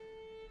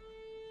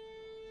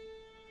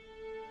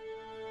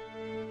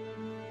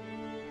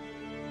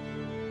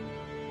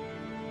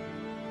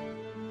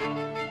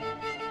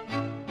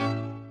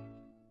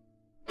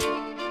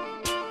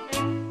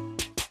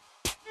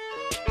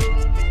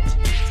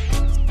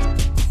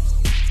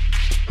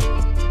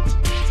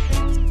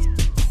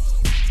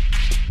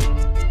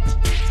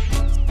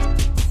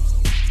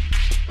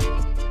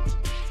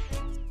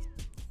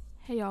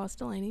it's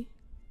Delaney.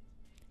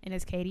 And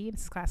it's Katie.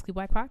 This is Classically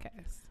Black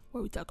Podcast,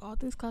 where we talk all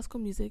things classical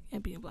music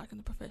and being black in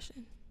the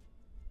profession.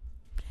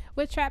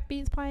 With trap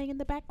beats playing in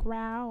the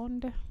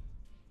background.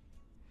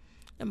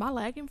 Am I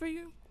lagging for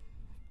you?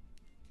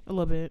 A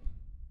little bit.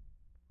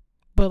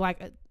 But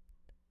like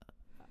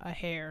a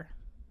hair.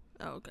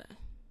 Oh, okay.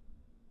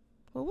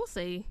 Well, we'll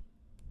see.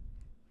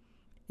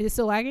 Is it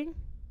still lagging?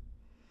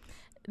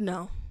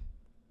 No.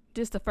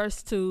 Just the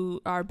first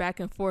two are back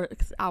and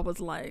forth. I was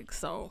like,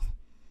 so.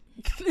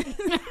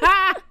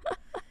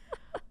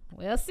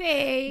 We'll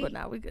see. But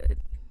now we good.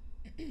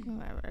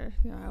 Whatever.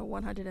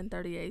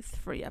 138th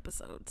free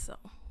episode, so.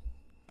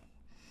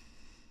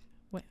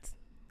 What?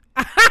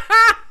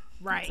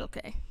 Right. It's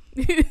okay.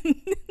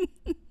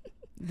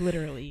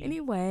 Literally.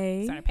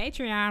 Anyway. Start a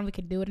Patreon. We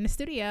can do it in the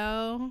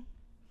studio.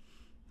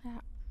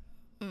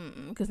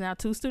 Because now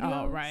 2 studios.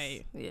 Oh,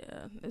 right. Yeah,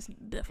 it's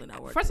definitely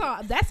not working. First of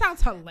all, that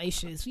sounds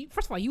hellacious.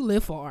 First of all, you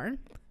live far.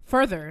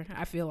 Further,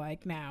 I feel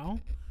like now.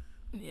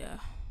 Yeah.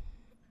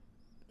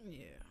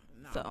 Yeah.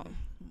 No. So.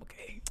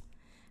 Okay.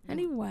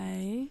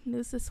 Anyway,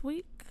 news this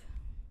week.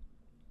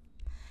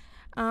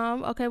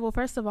 Okay, well,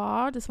 first of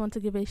all, I just want to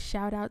give a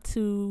shout out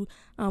to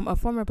a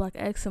former Black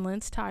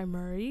Excellence, Ty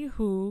Murray,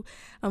 who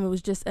it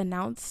was just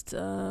announced,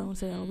 I want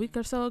to say a week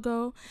or so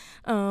ago,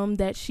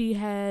 that she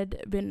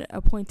had been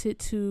appointed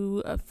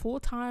to a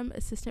full-time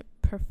assistant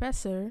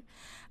professor,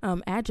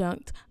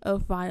 adjunct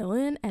of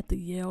violin at the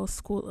Yale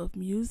School of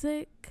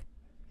Music.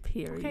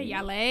 Period. Okay,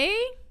 Yale.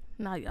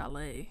 Not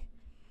Yale.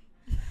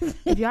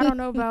 If y'all don't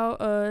know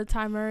about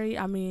Ty Murray,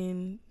 I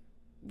mean,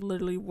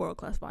 literally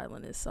world-class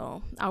violinist,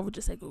 so I would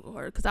just say Google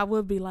her, because I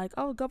would be like,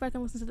 oh, go back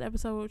and listen to the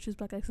episode, she's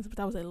Black Excellence, but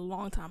that was a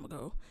long time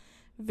ago,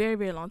 very,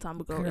 very long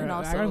time ago. Girl, and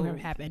also, I don't even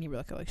have any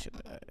recollection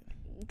of that.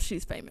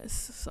 She's famous,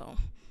 so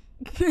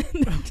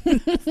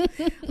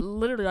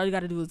literally all you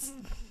gotta do is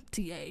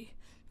TA,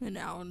 and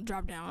now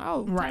drop down,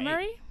 oh, right. Ty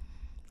Murray,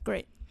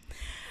 great.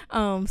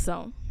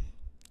 So,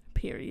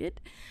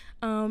 period.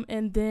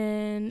 And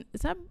then,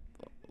 is that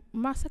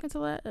my second to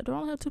last? Do I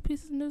only have 2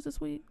 pieces of news this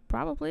week?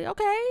 Probably.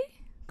 Okay.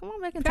 Come on,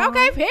 making time.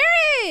 Okay,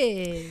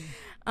 period.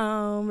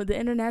 The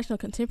International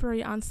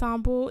Contemporary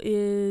Ensemble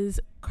is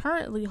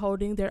currently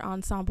holding their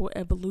Ensemble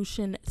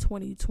Evolution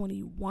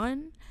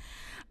 2021.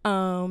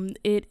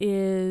 It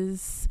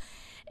is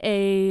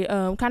a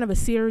kind of a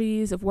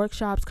series of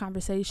workshops,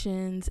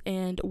 conversations,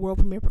 and world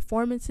premiere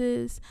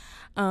performances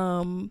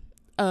of,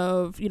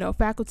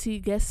 faculty,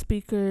 guest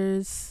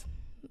speakers,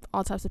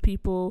 all types of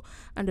people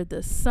under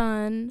the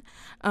sun,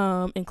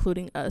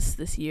 including us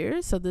this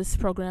year. So this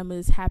program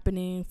is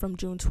happening from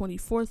June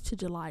 24th to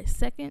July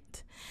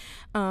 2nd.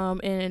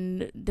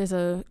 And there's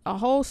a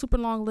whole super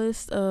long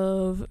list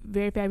of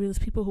very fabulous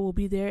people who will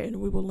be there, and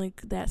we will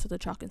link that so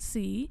that y'all can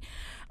see.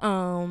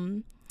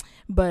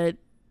 But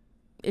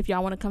if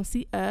y'all want to come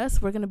see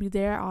us, we're going to be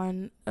there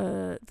on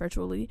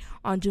virtually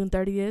on June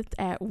 30th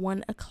at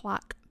 1:00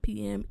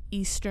 p.m.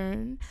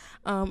 Eastern,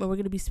 and we're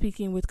going to be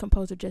speaking with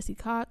composer Jesse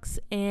Cox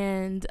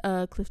and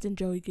Clifton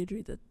Joey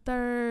Guidry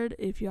III.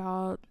 If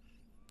y'all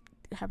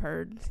have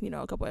heard,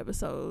 a couple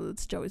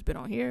episodes, Joey's been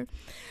on here,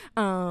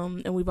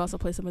 and we've also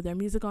played some of their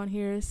music on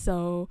here.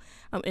 So,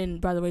 and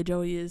by the way,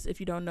 Joey is,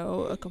 if you don't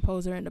know, a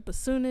composer and a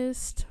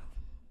bassoonist,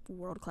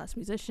 world-class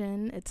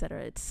musician,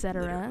 etc.,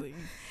 etc.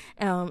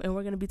 And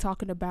we're going to be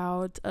talking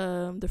about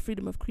the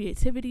freedom of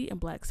creativity in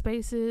Black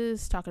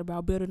spaces, talking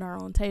about building our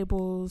own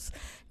tables,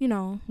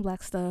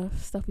 Black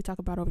stuff we talk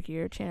about over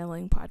here,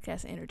 channeling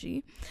podcast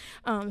energy.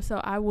 So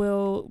I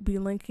will be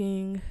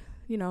linking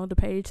the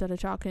page so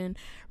that y'all can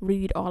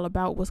read all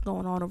about what's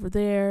going on over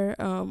there,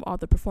 all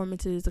the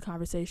performances, the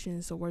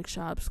conversations, the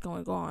workshops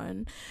going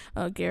on.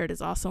 Garrett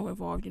is also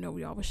involved.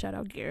 We always shout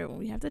out Garrett when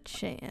we have the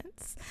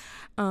chance.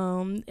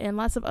 And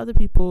lots of other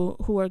people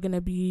who are going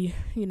to be,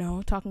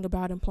 talking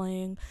about and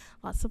playing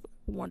lots of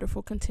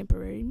wonderful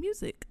contemporary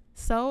music.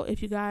 So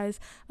if you guys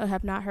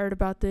have not heard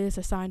about this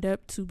or signed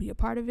up to be a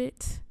part of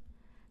it,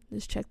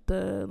 just check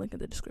the link in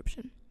the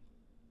description.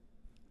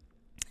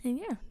 And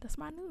yeah, that's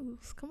my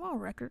news. Come on,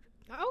 record.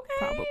 Okay.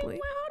 Probably.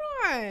 Well,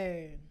 hold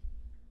on.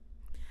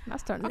 I'm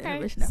starting the Okay,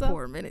 intermission at so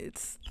 4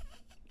 minutes.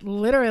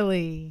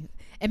 Literally.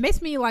 It makes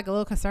me like a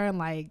little concerned,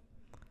 like,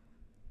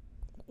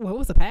 what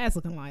was the past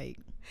looking like?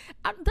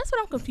 That's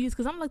what I'm confused,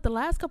 because I'm like, the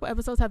last couple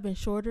episodes have been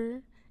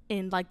shorter,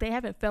 and like they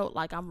haven't felt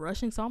like I'm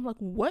rushing, so I'm like,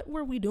 what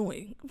were we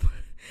doing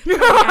for an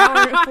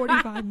hour and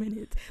 45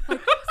 minutes?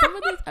 Like, some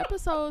of these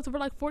episodes were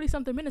like 40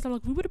 something minutes. I'm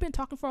like, we would have been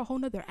talking for a whole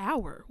nother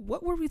hour.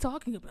 What were we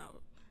talking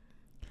about?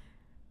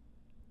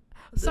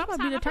 So I'm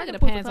Sometimes be I think it the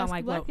depends on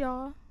like Black, what.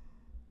 y'all.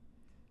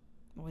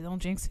 Well, don't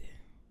jinx it.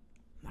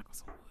 I'm not gonna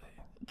say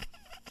it.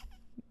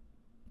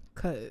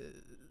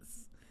 Cause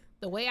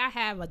the way I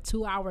have a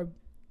 2-hour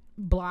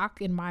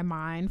block in my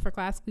mind for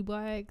Classically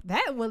Black,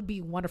 that would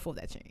be wonderful if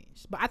that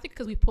changed. But I think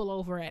because we pull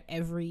over at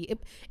every,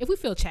 if we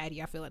feel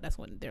chatty, I feel like that's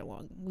when they're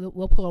long.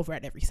 We'll pull over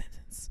at every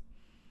sentence.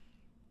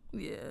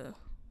 Yeah.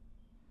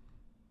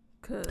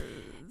 Cause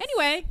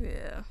anyway,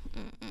 yeah.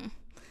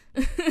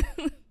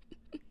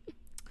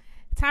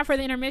 time for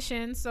the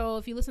intermission. So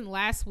if you listened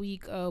last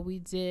week, we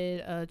did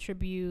a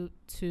tribute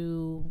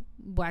to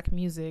Black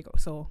music.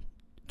 So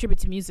tribute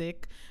to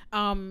music,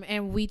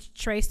 and we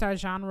traced our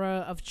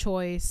genre of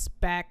choice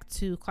back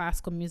to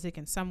classical music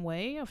in some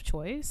way of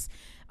choice.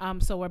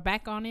 So we're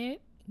back on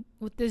it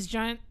with this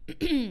giant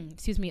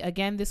excuse me,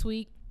 again this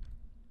week.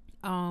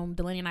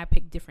 Delaney and I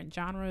picked different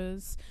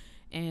genres,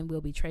 and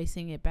we'll be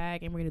tracing it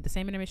back, and we're gonna do the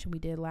same intermission we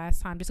did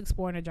last time, just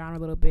exploring the genre a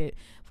little bit,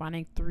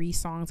 finding 3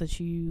 songs that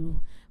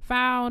you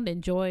found,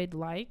 enjoyed,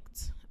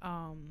 liked.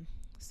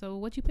 So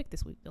what you picked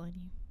this week,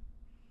 Delaney?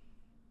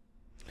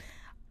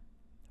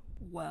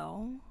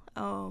 Well,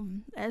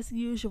 as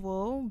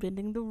usual,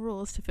 bending the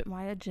rules to fit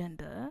my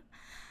agenda.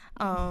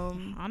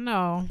 I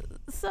know.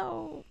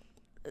 So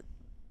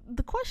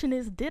the question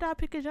is, did I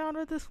pick a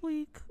genre this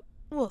week?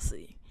 We'll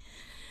see.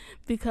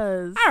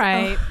 Because all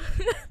right.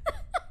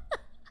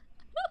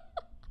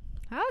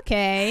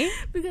 Okay.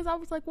 Because I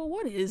was like, well,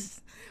 what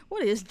is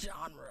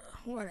genre?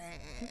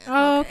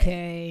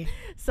 Okay.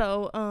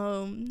 So,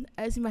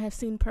 as you might have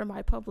seen per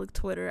my public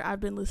Twitter, I've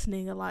been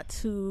listening a lot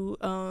to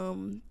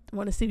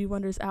one of Stevie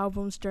Wonder's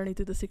albums, Journey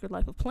Through the Secret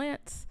Life of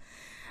Plants.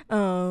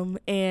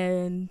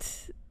 And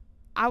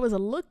I was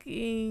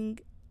looking,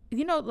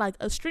 like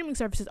streaming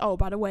services. Oh,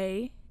 by the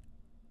way,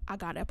 I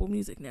got Apple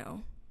Music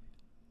now.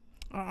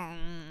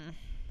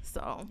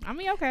 So I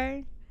mean,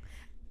 okay.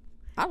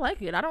 I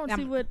like it. I don't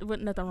see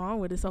what nothing wrong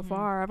with it so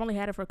far. I've only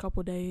had it for a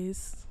couple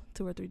days,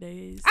 2 or 3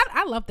 days.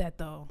 I love that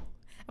though.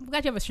 I'm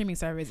glad you have a streaming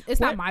service. It's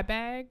not my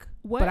bag.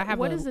 But I have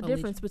what is the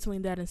difference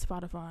between that and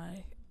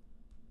Spotify?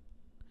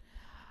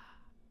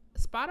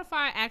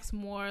 Spotify acts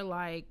more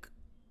like,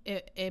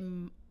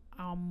 in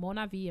mon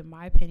avis, in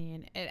my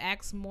opinion, it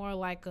acts more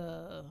like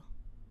a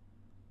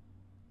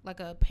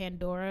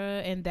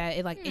Pandora, in that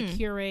it it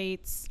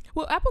curates.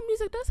 Well, Apple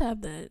Music does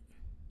have that.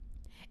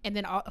 And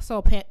then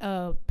also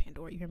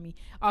Pandora, you hear me?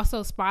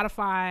 Also,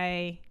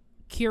 Spotify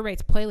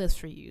curates playlists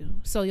for you.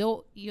 So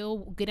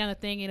you'll get on a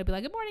thing and it'll be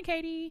like, "Good morning,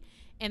 Katie,"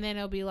 and then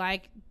it'll be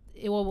like,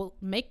 it will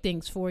make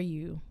things for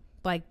you.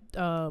 Like,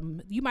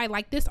 you might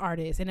like this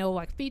artist, and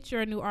it'll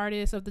feature a new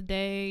artist of the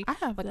day. I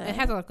have that. It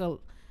has a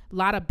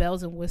lot of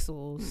bells and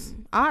whistles.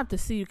 I have to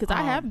see, because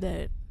I have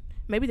that.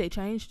 Maybe they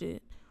changed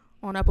it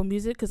on Apple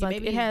Music, because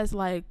it has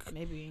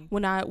maybe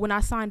when I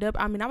signed up.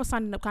 I mean, I was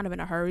signing up kind of in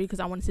a hurry because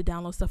I wanted to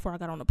download stuff before I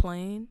got on the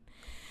plane.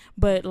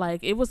 But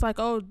it was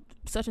oh,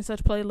 such and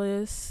such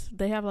playlists.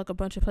 They have a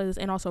bunch of playlists,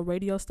 and also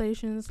radio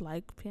stations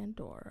like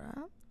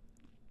Pandora.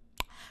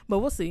 But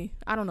we'll see.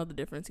 I don't know the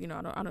difference.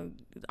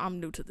 I'm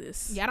new to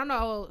this. Yeah, I don't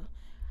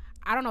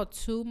know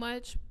too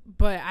much,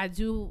 but I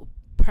do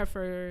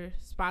prefer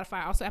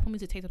Spotify. Also, Apple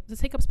Music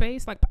take up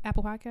space like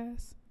Apple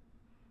Podcasts.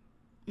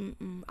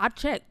 I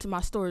checked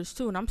my storage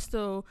too, and I'm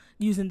still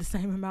using the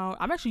same amount.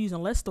 I'm actually using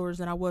less storage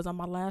than I was on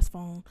my last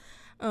phone,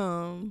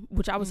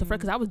 which I was afraid,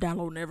 because I was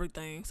downloading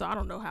everything. So I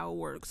don't know how it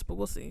works, but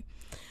we'll see.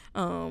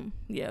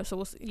 Yeah, so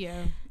we'll see.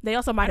 Yeah, they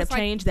also might have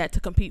changed that to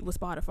compete with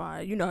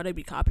Spotify. You know how they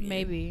be copying.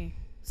 Maybe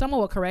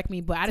someone will correct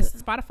me, but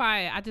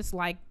Spotify. I just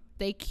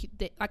they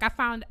I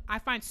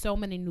find so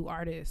many new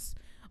artists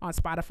on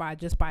Spotify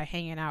just by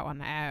hanging out on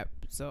the app.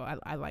 So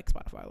I like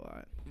Spotify a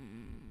lot.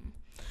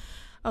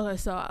 Okay,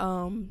 so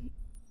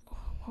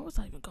what was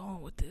I even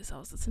going with this? I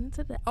was listening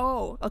to that.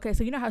 Oh, okay.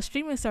 So you know how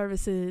streaming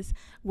services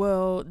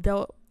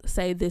they'll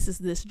say this is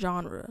this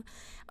genre,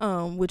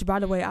 which, by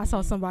the way, I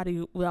saw somebody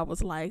where I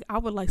was like, I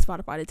would like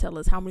Spotify to tell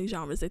us how many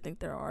genres they think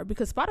there are,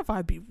 because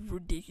Spotify be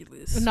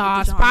ridiculous.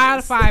 Nah,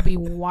 Spotify be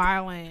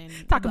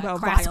wildin'. Talk about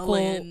classical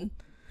violin.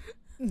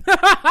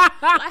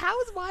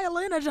 How is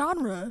violin a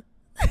genre?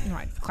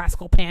 Right,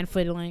 classical pan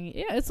fiddling.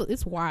 Yeah,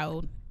 it's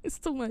wild. It's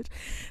too much.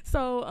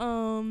 So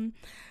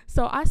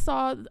I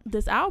saw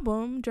this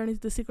album, Journey to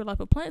the Secret Life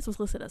of Plants, was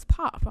listed as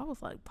pop. I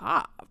was like,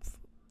 pop,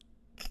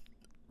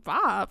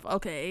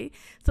 okay.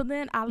 So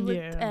then I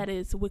looked at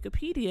its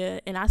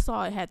Wikipedia, and I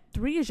saw it had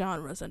 3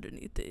 genres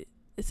underneath it.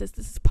 It says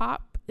this is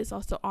pop, it's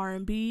also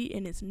R&B,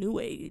 and it's new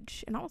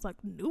age. And I was like,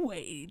 new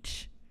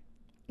age?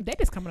 They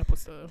just coming up with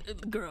stuff,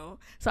 girl.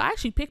 So I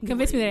actually picked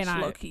Convince new me age, they're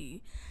not. low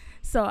key.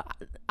 So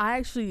I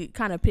actually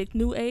kind of picked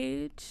new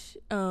age,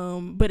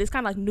 but it's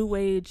kind of new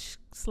age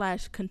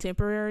 /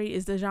 contemporary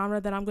is the genre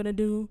that I'm gonna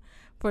do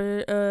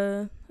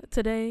for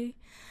today.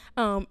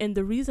 And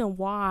the reason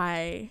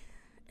why,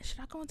 should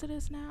I go into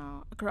this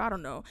now? Girl, I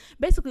don't know.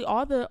 Basically,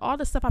 all the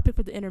stuff I picked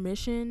for the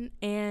intermission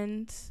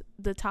and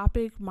the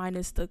topic,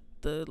 minus the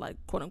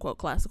quote unquote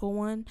classical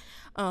one,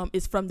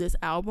 is from this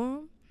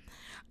album.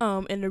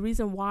 And the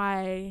reason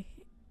why,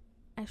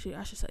 actually,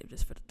 I should save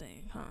this for the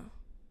thing, huh?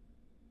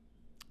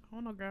 I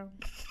don't know, girl.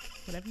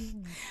 Whatever you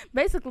want.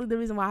 Basically, the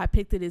reason why I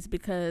picked it is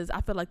because I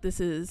feel like this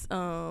is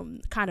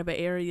kind of an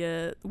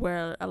area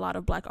where a lot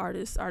of Black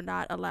artists are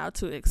not allowed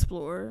to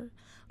explore.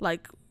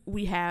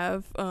 We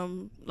have,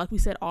 like we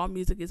said, all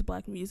music is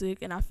Black music,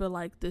 and I feel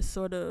like this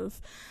sort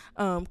of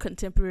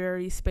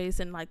contemporary space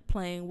and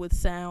playing with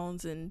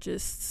sounds and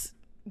just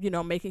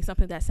making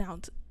something that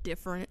sounds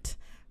different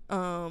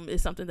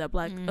is something that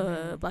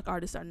black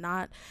artists are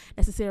not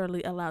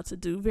necessarily allowed to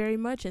do very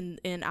much, and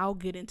I'll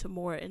get into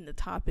more in the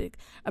topic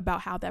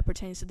about how that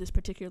pertains to this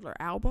particular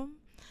album.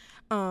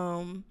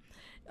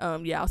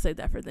 I'll save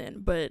that for then.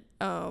 But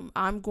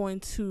I'm going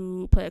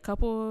to play a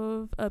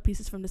couple of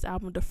pieces from this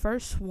album. The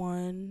first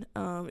one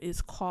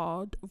is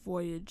called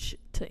Voyage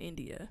to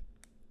India.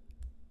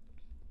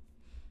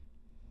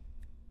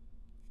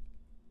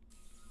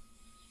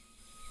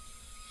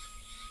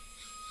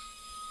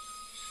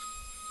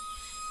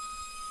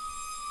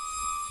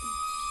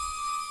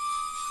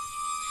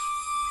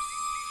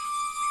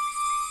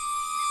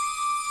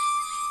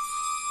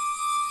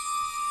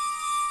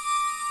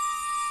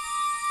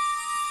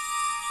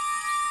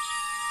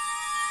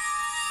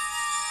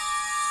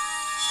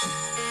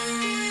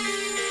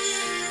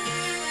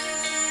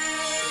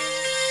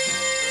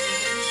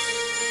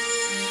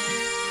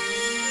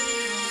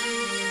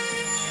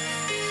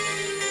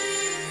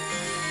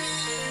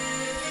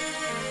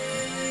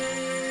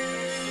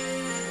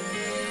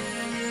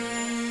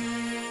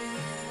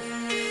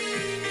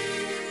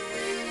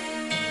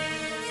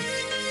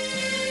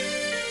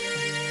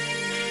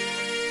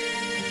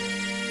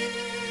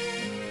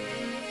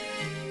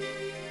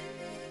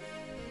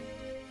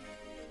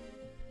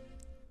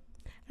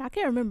 I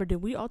can't remember.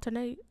 Did we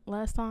alternate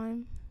last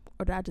time,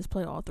 or did I just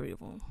play all three of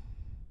them?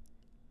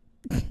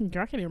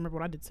 Girl, I can't even remember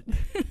what I did today.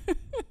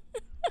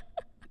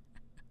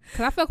 Cause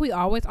I feel like we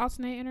always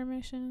alternate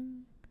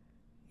intermission.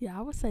 Yeah,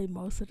 I would say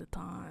most of the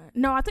time.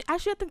 No, I think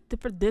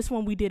for this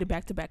one we did it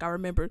back to back. I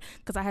remember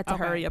because I had to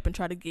hurry up and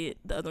try to get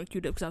the other one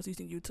queued up because I was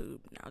using YouTube.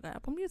 Now I got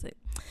Apple Music.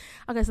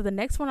 Okay, so the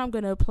next one I'm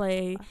gonna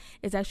play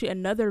is actually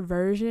another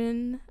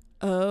version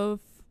of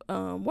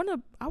one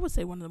of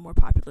the more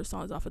popular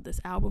songs off of this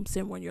album,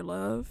 "Send When Your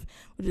Love,"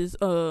 which is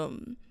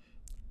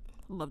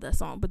love that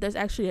song. But there's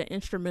actually an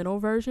instrumental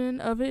version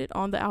of it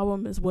on the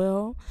album as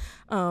well,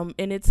 and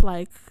it's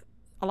like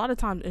a lot of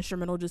times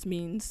instrumental just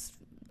means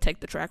take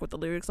the track with the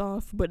lyrics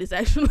off, but it's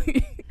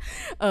actually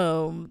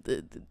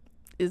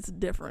it's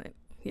different,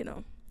 you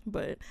know.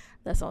 But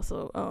that's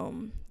also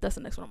that's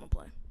the next one I'm gonna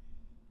play.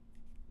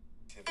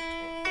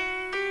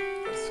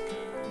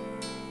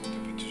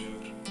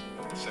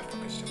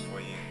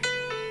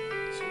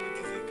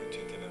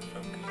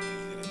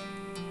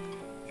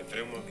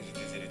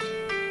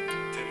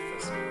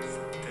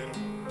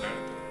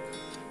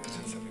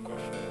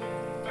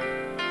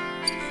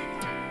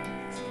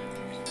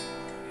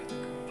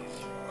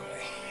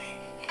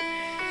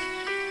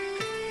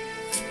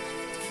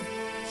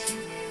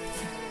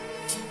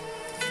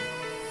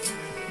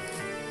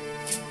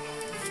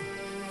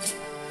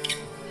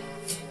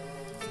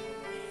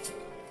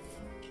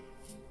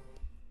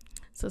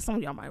 So some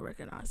of y'all might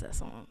recognize that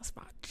song. It's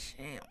my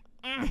jam.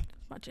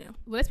 It's my jam.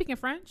 Were they speaking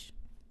French?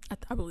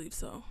 I believe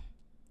so.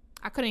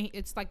 I couldn't.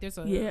 It's like there's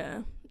a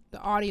The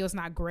audio is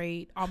not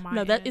great on my.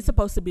 No, that it's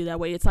supposed to be that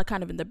way. It's like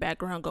kind of in the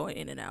background, going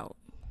in and out.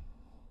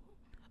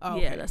 Oh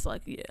yeah, okay. That's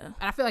like And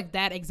I feel like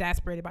that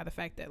exasperated by the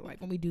fact that like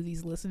when we do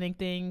these listening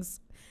things,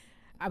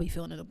 I be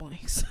filling in the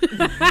blanks.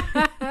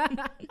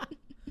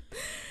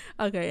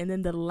 Okay, and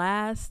then the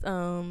last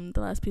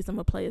piece I'm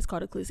gonna play is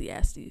called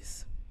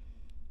Ecclesiastes.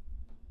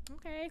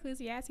 Okay,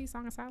 Ecclesiastes,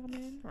 Song of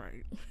Solomon.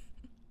 Right.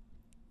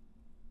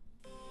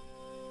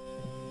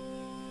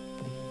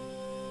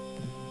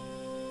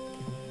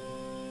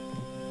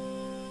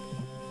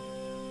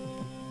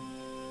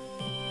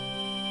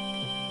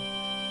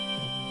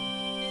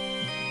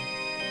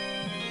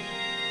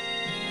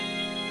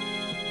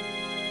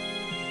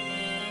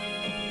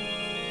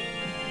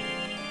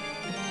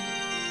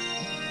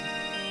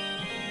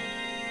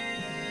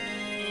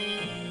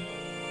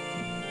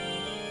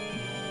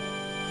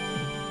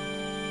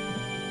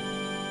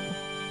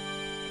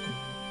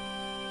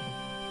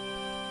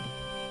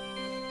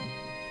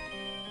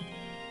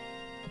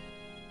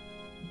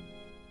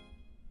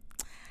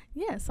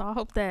 Yeah, so I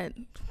hope that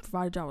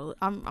provided y'all with,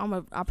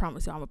 I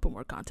promise y'all I'm gonna put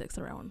more context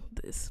around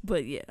this.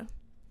 But yeah.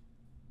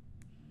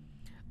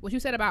 What you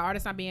said about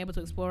artists not being able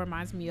to explore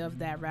reminds me of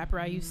that rapper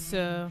I used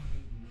to.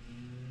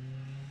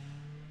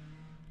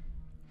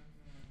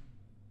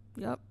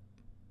 Yep.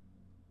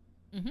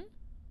 Mm-hmm.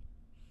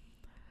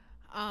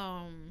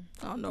 I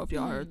don't know if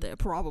y'all heard that.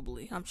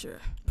 Probably, I'm sure.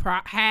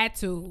 Had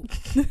to.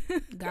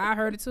 God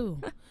heard it too.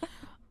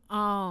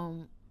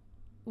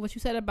 What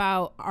you said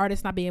about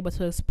artists not being able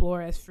to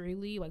explore as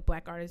freely, like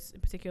black artists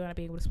in particular not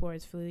being able to explore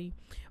as freely,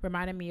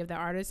 reminded me of the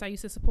artists I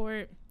used to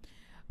support.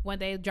 When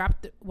they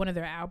dropped one of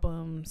their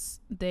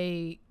albums,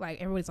 they like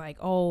everybody's like,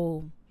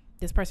 oh,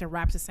 this person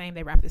raps the same,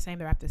 they rap the same,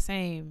 they rap the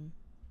same.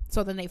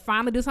 So then they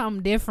finally do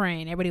something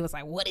different. Everybody was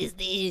like, what is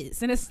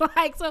this? And it's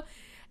like, so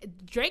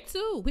Drake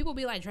too. People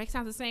be like, Drake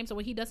sounds the same. So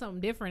when he does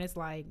something different, it's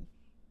like,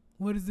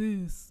 what is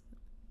this?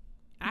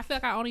 I feel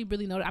like I only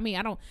really know. I mean,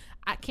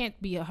 I can't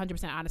be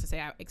 100% honest to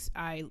say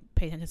I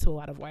pay attention to a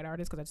lot of white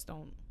artists because I just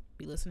don't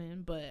be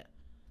listening. But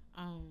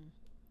I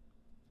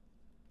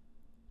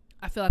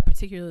feel like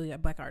particularly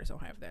that black artists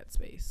don't have that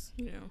space.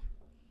 You know.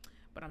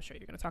 But I'm sure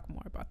you're going to talk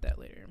more about that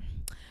later.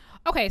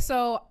 Okay,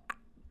 so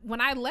when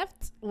I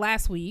left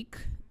last week,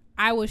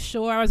 I was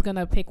sure I was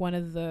gonna pick one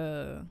of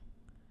the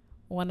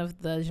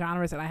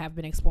genres that I have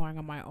been exploring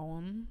on my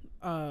own.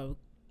 I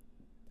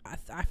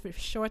for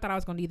sure thought I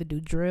was gonna either do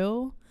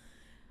drill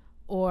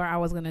or I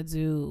was gonna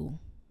do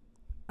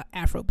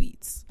Afro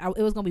beats.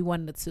 It was gonna be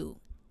one of the two.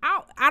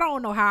 I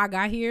don't know how I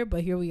got here,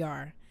 but here we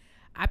are.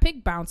 I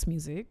picked bounce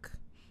music,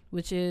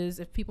 which is,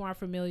 if people aren't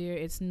familiar,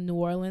 it's New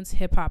Orleans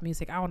hip hop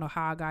music. I don't know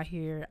how I got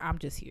here. I'm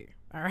just here.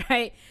 All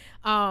right.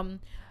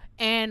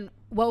 And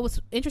what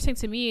was interesting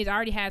to me is I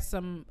already had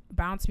some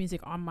bounce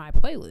music on my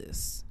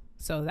playlist.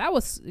 So that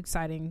was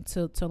exciting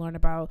to learn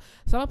about.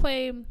 So I'm going to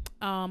play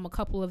a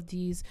couple of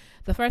these.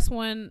 The first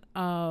one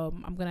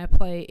I'm going to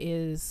play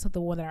is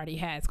the one that I already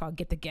had. It's called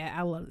Get the Gat.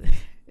 I love it.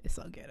 It's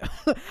so ghetto.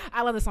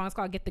 I love the song. It's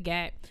called Get the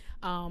Gat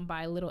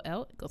by Little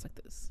L. It goes like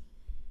this.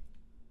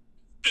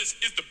 This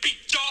is the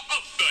beat jar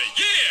of the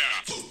year.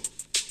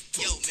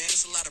 Yo, man,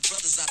 there's a lot of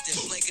brothers out there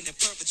flaking and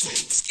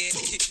perpetrating, scared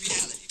to kick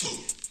reality.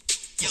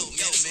 Yo, man,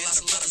 there's a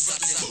lot of brothers out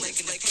there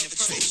flaking and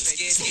perpetrating,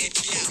 scared to kick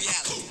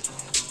reality.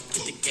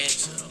 Get the gat,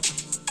 yo.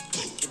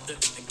 Get the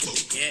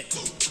gat.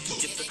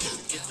 Get the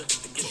gat. Get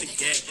the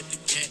gat.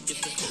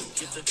 Get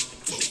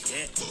the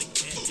gat.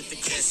 Get the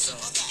gat, so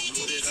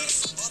load it up.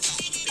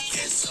 Get the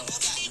gat, so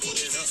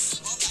load it up.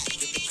 Get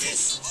the gat.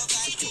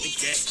 Get the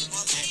gat.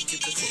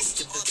 Get the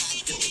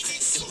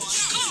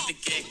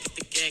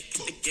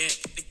gat.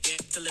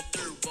 Till the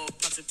third wall,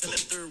 pass it till the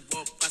third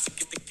wall, pass it,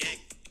 get the gat.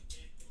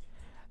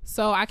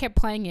 So I kept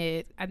playing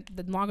it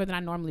longer than I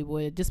normally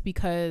would, just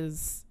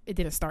because it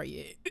didn't start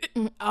yet.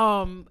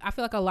 I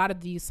feel like a lot of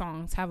these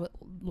songs have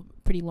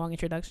pretty long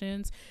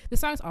introductions.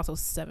 This song is also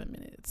 7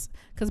 minutes,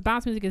 because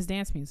bounce music is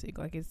dance music.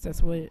 Like,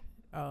 that's what,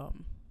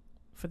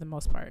 for the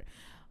most part.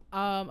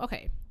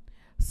 Okay,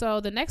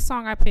 so the next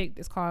song I picked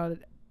is called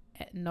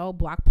No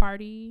Block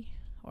Party,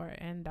 or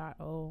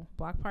N.O.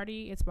 Block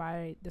Party. It's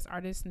by this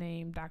artist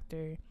named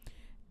Dr.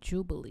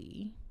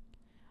 Jubilee.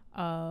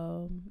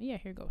 Yeah,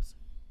 here goes.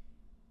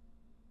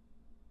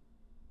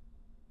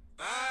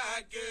 My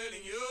hot girl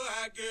and your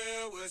hot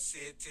girl was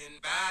sitting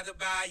by the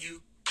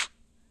bayou.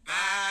 My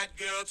hot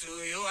girl to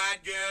your hot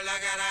girl, I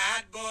got a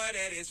hot boy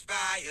that is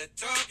fire.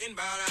 Talking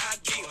about a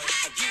hot boy,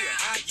 a year.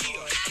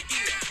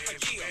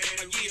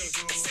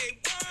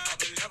 Say what?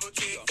 The level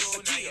can't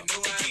go, now you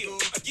know I go.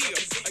 A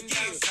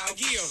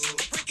year.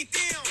 Break it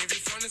down. Maybe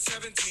from the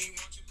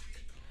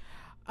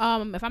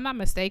 17. If I'm not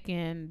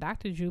mistaken,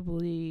 Dr.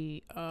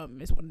 Jubilee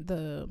is one of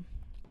the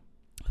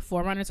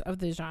forerunners of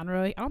the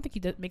genre. I don't think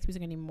he makes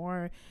music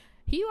anymore.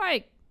 He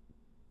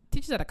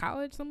teaches at a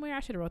college somewhere. I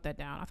should have wrote that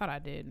down. I thought I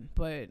did,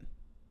 but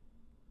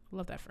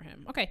love that for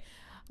him. Okay,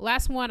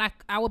 last one.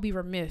 I will be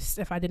remiss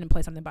if I didn't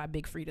play something by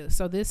Big Freedia.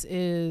 So this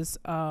is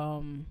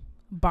Bomb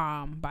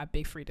by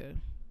Big Freedia.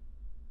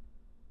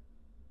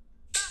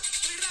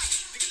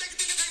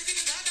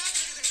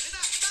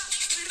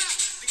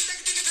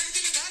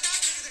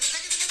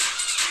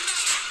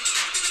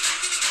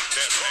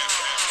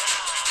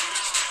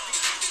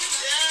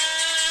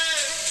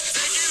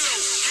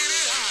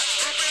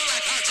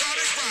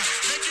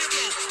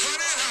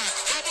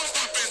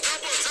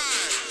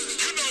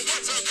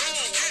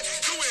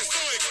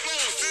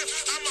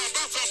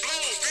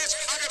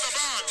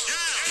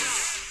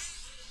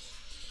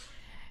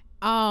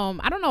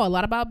 I don't know a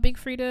lot about Big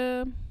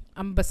Freedia.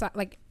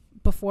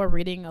 Before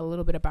reading a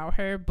little bit about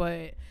her,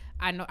 but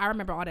I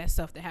remember all that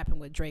stuff that happened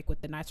with Drake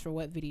with the Nights for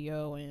What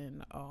video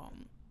and all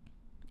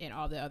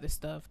the other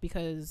stuff,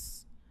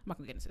 because I'm not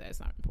gonna get into that. It's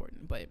not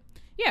important, but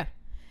yeah.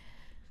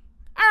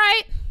 All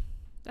right,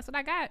 that's what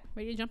I got.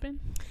 Ready to jump in?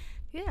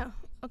 Yeah.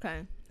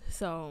 Okay.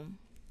 So,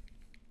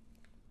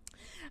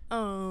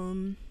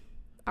 all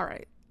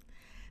right.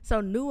 So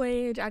new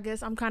age, I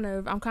guess I'm kind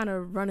of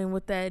running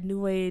with that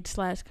new age /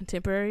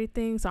 contemporary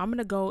thing. So I'm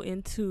gonna go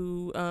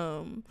into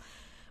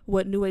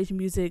what new age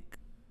music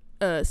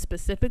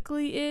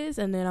specifically is,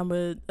 and then I'm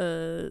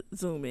gonna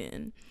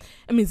zoom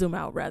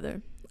out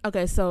rather.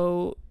 Okay,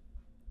 so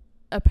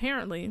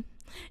apparently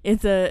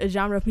it's a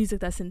genre of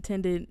music that's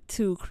intended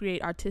to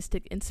create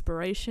artistic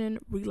inspiration,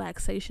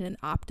 relaxation, and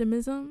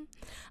optimism.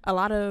 A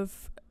lot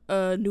of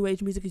new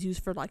age music is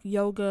used for like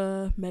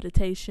yoga,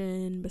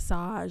 meditation,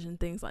 massage, and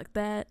things like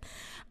that.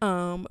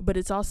 But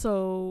it's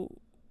also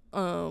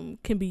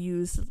can be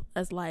used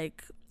as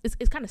like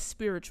it's kind of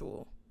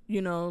spiritual,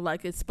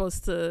 like it's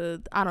supposed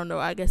to, I don't know,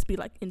 I guess be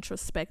like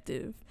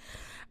introspective.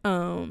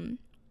 And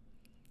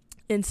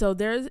so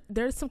there's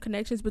some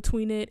connections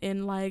between it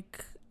and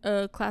like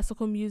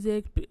classical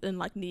music and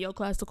like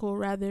neoclassical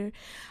rather,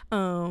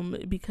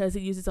 because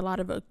it uses a lot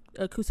of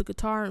acoustic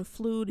guitar and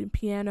flute and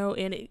piano,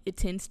 and it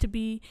tends to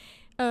be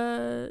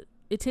acoustic.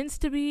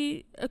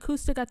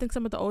 I think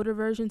some of the older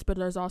versions, but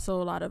there's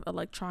also a lot of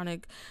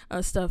electronic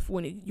stuff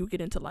when you get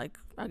into like,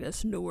 I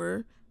guess,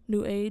 newer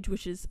new age,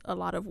 which is a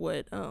lot of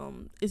what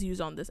is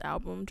used on this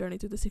album, Journey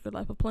Through the Secret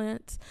Life of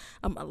Plants.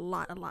 A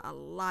lot of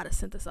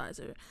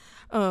synthesizer.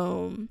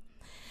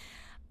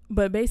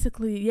 But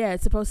basically, yeah,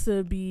 it's supposed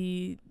to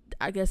be,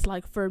 I guess,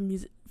 like for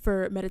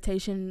for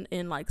meditation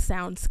and like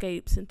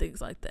soundscapes and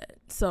things like that.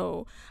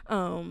 So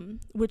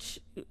which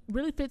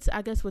really fits,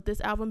 I guess, with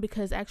this album,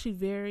 because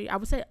actually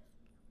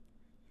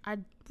I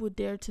would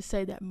dare to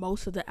say that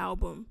most of the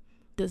album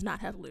does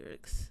not have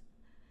lyrics.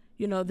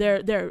 You know,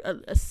 there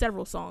are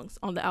several songs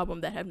on the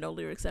album that have no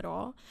lyrics at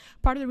all.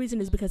 Part of the reason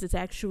is because it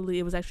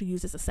was actually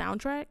used as a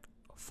soundtrack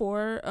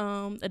for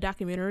a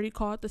documentary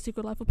called The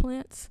Secret Life of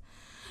Plants.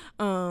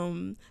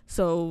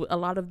 So a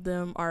lot of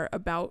them are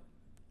about,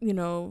 you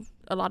know,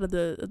 a lot of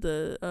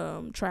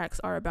the tracks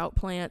are about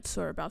plants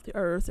or about the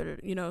earth, or,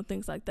 you know,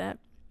 things like that.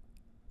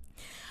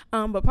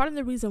 But part of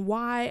the reason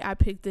why I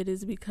picked it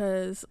is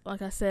because,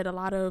 like I said, a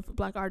lot of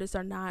Black artists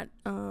are not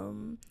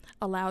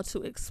allowed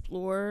to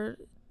explore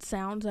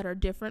sounds that are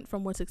different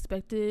from what's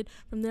expected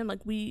from them.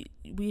 Like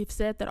we've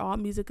said that all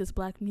music is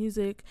Black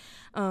music,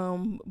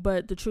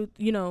 but the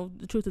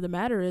truth of the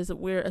matter is that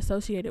we're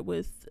associated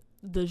with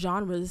the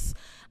genres.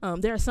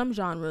 There are some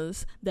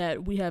genres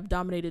that we have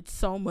dominated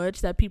so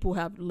much that people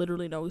have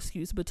literally no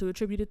excuse but to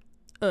attribute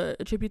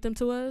them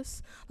to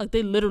us. Like,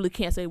 they literally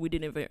can't say we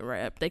didn't invent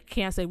rap. They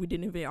can't say we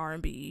didn't invent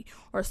R&B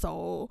or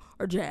soul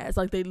or jazz.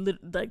 Like, they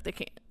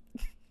can't.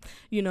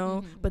 You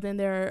know. Mm-hmm. But then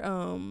there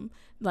are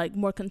like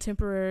more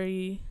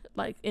contemporary,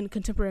 like in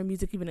contemporary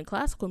music, even in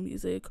classical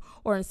music,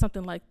 or in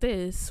something like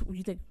this,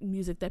 you think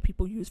music that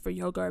people use for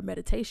yoga or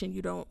meditation,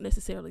 you don't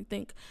necessarily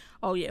think,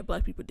 oh yeah,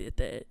 Black people did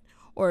that.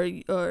 Or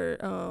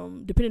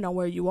depending on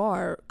where you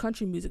are,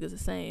 country music is the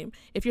same.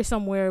 If you're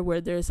somewhere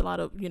where there's a lot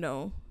of, you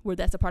know, where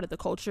that's a part of the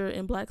culture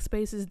in Black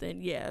spaces,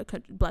 then yeah,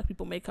 Black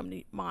people may come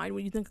to mind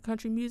when you think of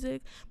country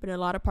music. But in a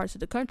lot of parts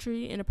of the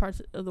country, in the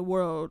parts of the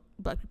world,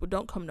 Black people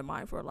don't come to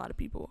mind for a lot of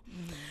people.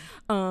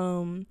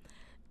 Mm-hmm.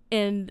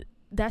 And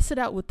that stood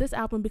out with this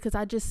album because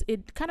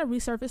it kind of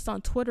resurfaced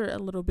on Twitter a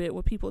little bit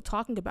with people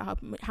talking about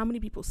how many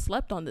people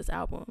slept on this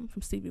album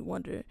from Stevie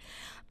Wonder,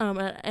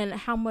 and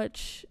how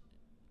much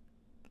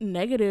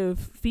negative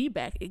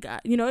feedback it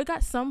got. You know, it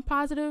got some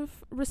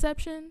positive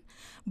reception,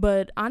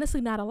 but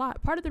honestly not a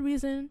lot. Part of the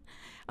reason,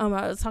 I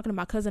was talking to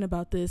my cousin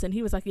about this, and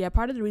he was like, yeah,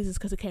 part of the reason is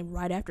because it came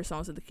right after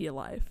Songs of the Key of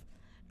Life.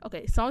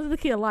 Okay, Songs of the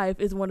Key of Life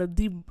is one of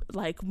the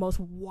like most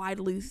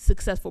widely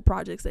successful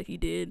projects that he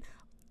did.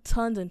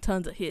 Tons and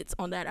tons of hits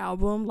on that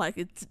album. Like,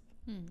 it's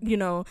you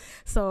know,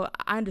 so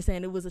I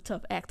understand it was a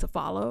tough act to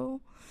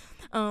follow,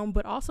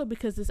 but also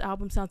because this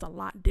album sounds a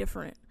lot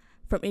different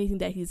from anything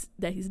that he's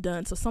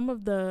done. So some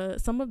of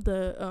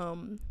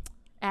the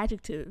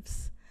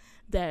adjectives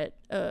that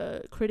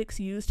critics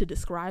used to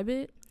describe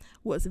it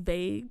was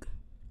vague,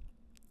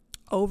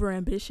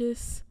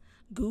 overambitious,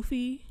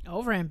 goofy.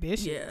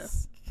 Overambitious.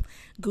 Yeah.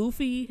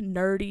 Goofy,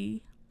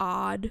 nerdy,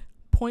 odd,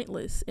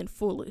 pointless, and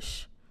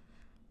foolish.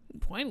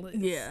 Pointless.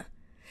 Yeah.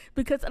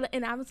 Because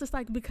I was just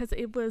like, because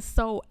it was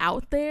so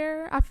out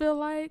there, I feel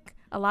like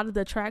a lot of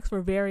the tracks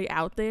were very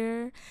out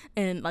there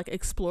and like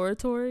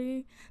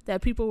exploratory,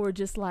 that people were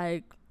just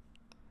like,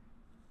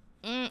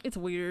 it's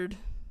weird,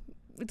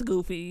 it's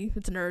goofy,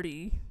 it's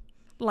nerdy.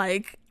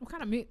 Like, what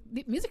kind of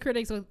music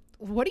critics,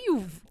 what are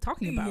you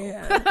talking about?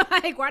 Yeah.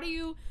 Like, why do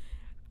you,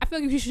 I feel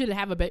like you should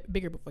have a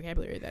bigger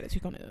vocabulary that is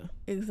you're gonna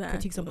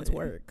critique someone's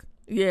work.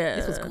 Yeah,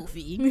 this was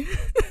goofy.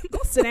 Go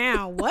sit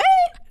down. What?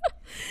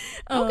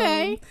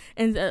 Okay.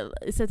 And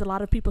it says a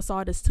lot of people saw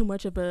it as too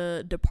much of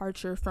a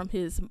departure from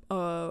his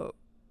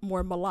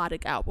more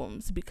melodic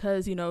albums,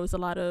 because, you know, it's a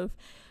lot of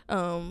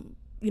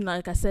you know,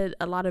 like I said,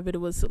 a lot of it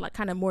was like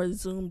kind of more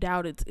zoomed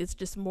out. It's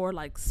just more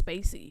like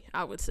spacey,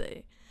 I would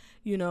say,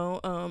 you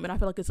know, and I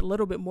feel like it's a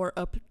little bit more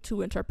up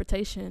to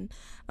interpretation.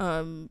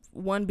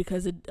 One,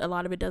 because a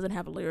lot of it doesn't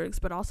have lyrics,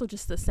 but also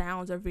just the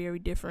sounds are very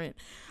different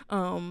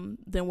than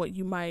what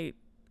you might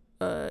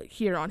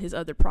hear on his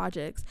other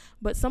projects.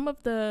 But some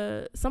of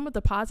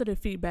the positive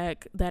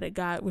feedback that it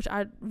got, which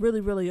I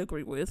really, really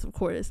agree with, of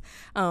course,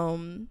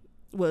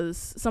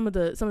 was some of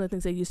the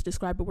things they used to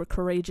describe it were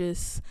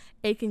courageous,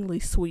 achingly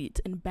sweet,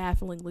 and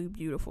bafflingly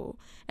beautiful.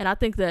 And I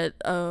think that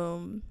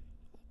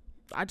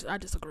I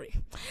disagree.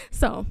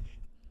 So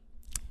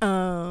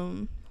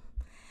the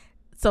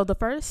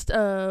first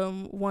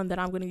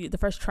the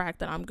first track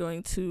that I'm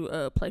going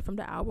to play from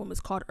the album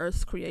is called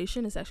Earth's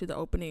Creation. It's actually the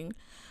opening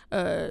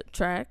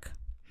track,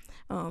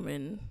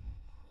 and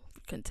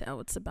you can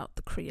tell it's about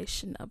the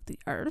creation of the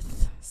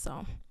earth.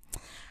 So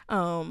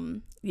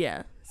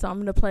yeah, so I'm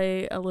gonna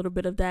play a little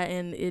bit of that,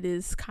 and it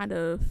is kind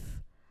of,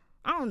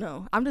 I don't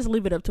know, I'm just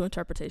leave it up to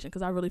interpretation,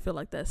 because I really feel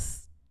like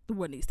that's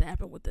what needs to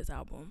happen with this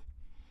album.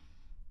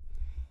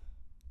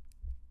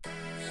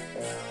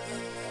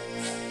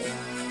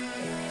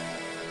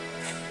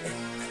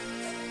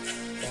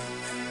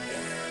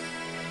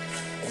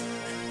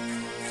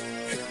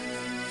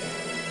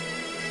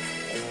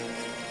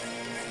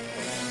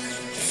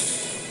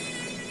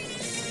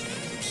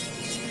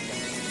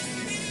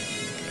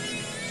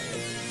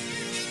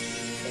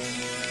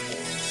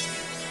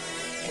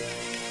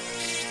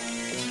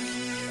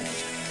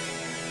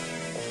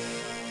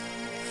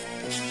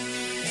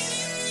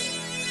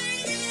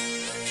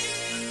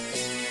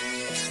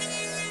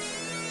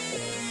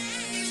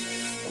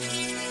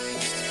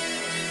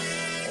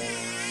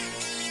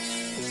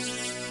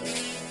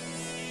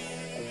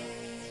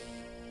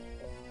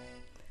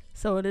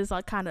 So it is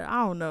like kind of,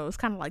 I don't know, it's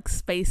kind of like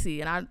spacey,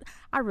 and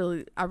I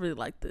really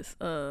like this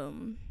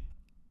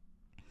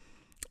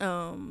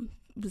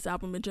this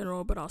album in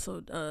general, but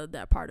also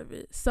that part of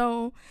it.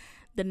 So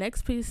the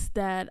next piece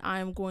that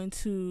I'm going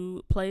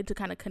to play to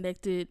kind of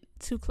connect it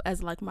to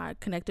as like my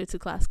connector to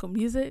classical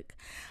music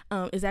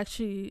is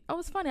actually, oh,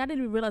 it's funny, I didn't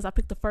even realize I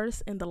picked the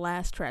first and the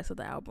last tracks of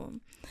the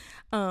album,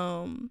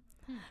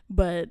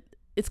 but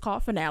it's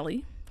called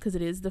Finale because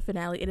it is the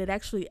finale, and it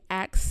actually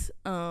acts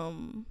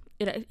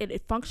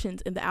it functions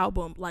in the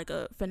album like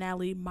a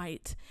finale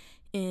might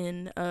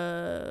in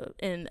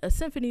a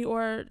symphony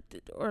or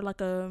like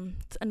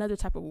another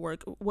type of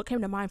work. What came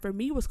to mind for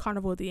me was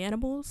Carnival of the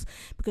Animals,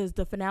 because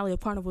the finale of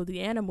Carnival of the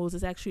Animals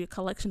is actually a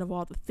collection of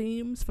all the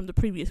themes from the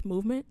previous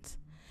movements,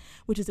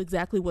 which is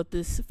exactly what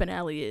this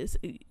finale is.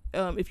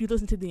 If you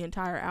listen to the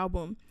entire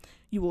album,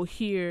 you will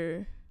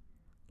hear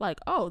like,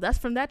 oh, that's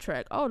from that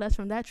track, oh, that's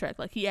from that track.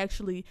 Like, he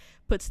actually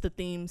puts the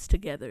themes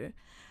together.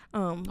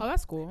 Oh,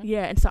 that's cool.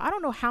 Yeah, and so I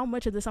don't know how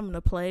much of this I'm gonna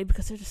play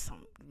because there's just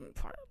some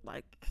part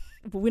like,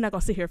 but we're not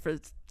gonna sit here for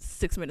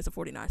 6 minutes and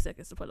 49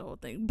 seconds to play the whole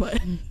thing. But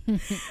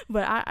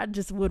but I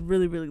just would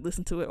really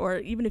listen to it, or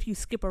even if you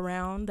skip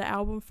around the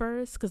album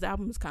first, because the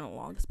album is kind of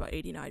long. It's about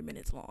 89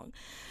 minutes long.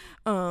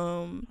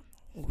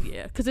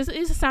 Yeah, because it's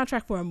a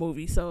soundtrack for a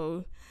movie,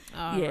 so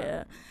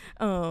yeah.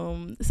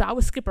 So I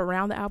would skip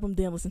around the album,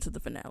 then listen to the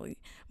finale.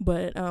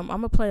 But I'm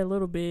gonna play a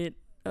little bit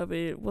of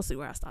it. We'll see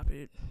where I stop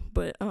it.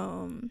 But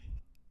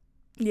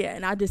yeah,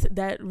 and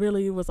that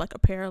really was like a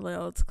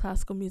parallel to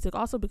classical music,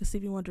 also because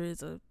Stevie Wonder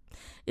is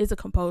a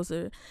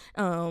composer,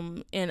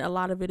 and a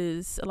lot of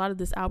this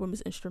album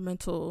is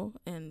instrumental.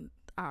 And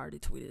I already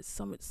tweeted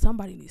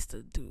somebody needs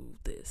to do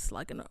this,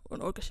 like an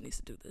orchestra needs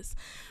to do this.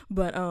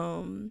 But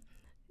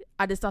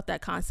I just thought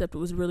that concept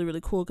was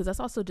really cool, because that's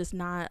also just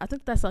not, I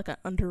think that's like an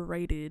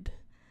underrated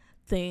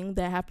thing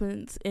that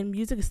happens in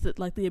music, is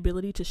like the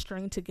ability to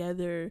string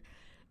together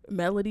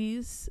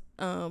melodies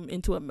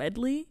into a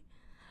medley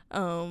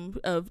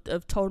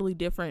of totally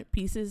different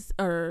pieces,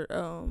 or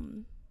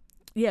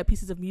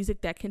pieces of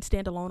music that can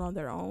stand alone on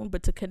their own,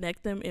 but to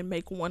connect them and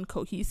make one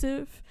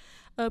cohesive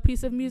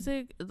piece of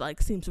music like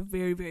seems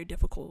very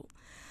difficult.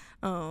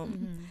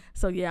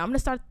 So yeah, I'm gonna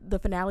start the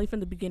finale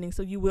from the beginning,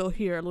 so you will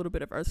hear a little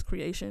bit of Earth's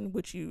Creation,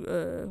 which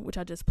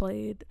I just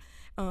played,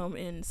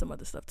 and some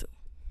other stuff too.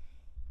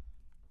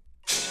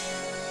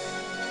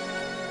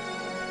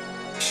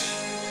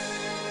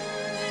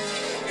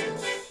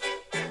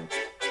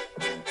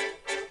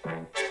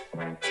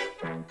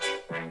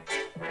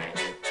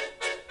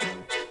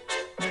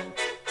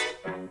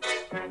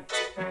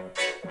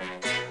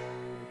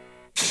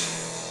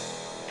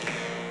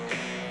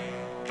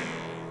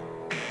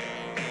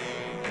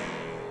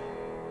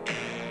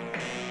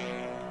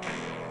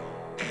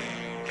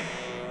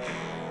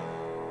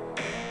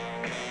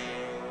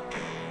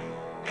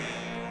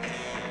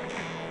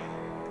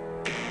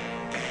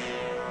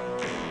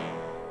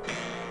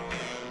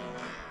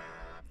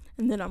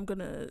 And then I'm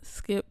gonna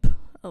skip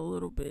a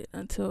little bit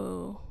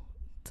to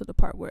the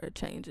part where it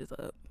changes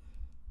up.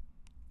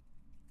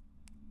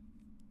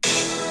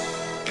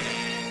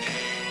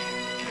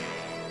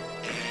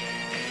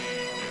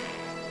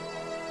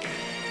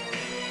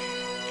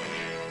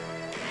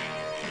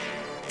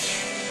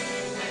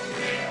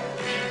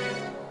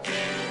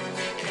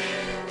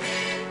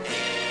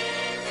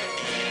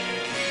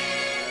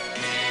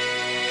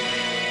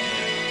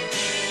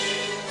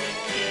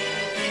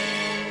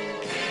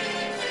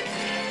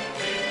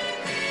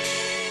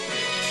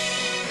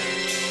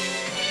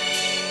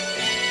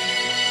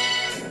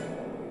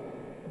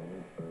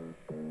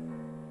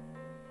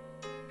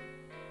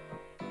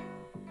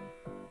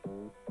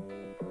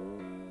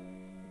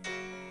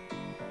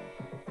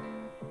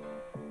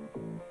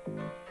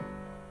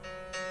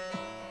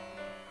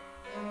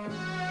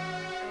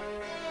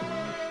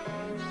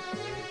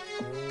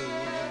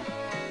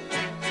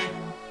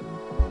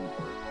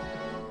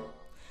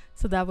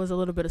 So that was a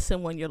little bit of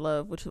Someone Your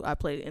Love, which I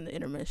played in the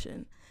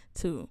intermission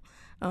too.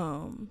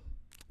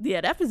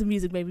 Yeah, that piece of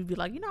music made me be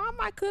like,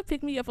 I could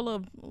pick me up a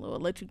little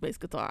electric bass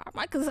guitar. I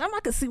might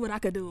see what I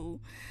could do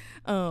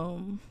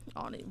on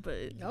it,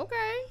 but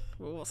Okay,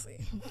 we'll see.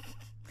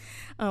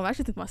 I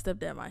actually think my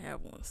stepdad might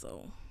have one,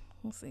 so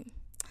we'll see.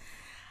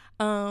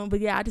 But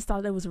yeah, I just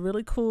thought that was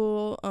really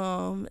cool,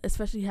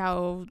 especially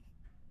how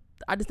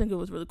I just think it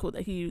was really cool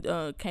that he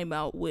came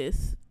out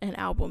with an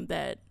album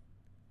that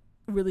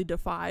really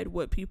defied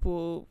what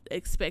people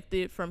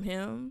expected from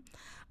him,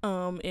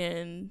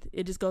 and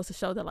it just goes to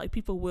show that like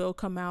people will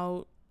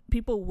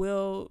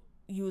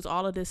use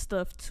all of this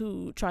stuff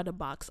to try to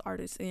box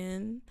artists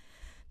in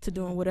to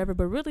doing whatever,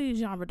 but really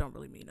genre don't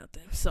really mean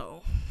nothing.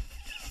 So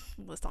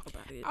let's talk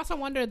about it. I also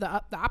wonder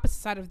the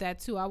opposite side of that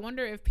too. I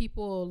wonder if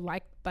people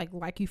like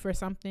you for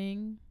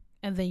something,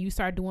 and then you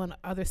start doing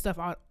other stuff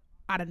out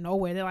of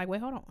nowhere. They're like, wait,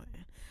 hold on.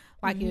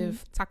 Like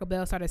if Taco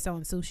Bell started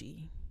selling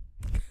sushi.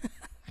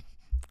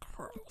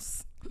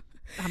 Gross.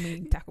 I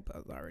mean, Taco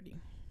Bell's already.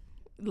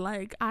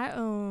 Like I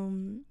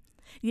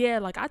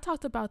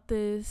talked about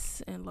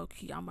this, and low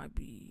key I might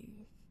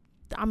be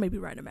I may be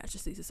writing a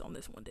master's thesis on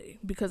this one day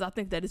because I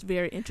think that it's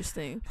very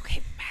interesting.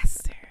 Okay,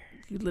 master.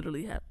 You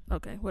literally have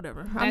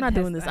whatever. That I'm not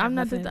has- doing this. I have I'm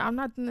not. nothing- I'm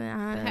not.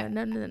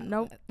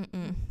 Nope.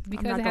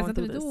 Because not it has going nothing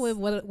through to do this.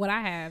 with what I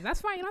have.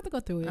 That's fine. You don't have to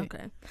go through it.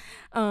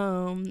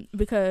 Okay.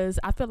 Because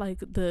I feel like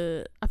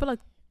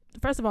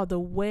first of all, the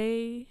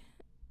way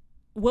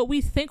what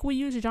we think we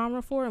use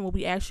genre for and what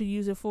we actually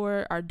use it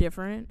for are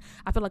different.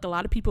 I feel like a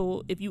lot of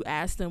people, if you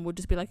ask them, would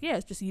just be like, yeah,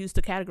 it's just used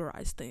to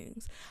categorize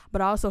things.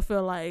 But I also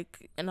feel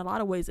like in a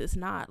lot of ways it's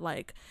not.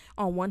 Like,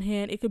 on one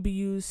hand, it could be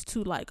used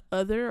to like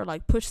other or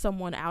like push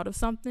someone out of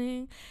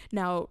something.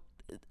 Now,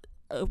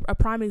 a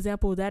prime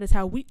example of that is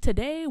how we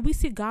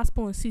see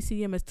gospel and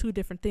CCM as two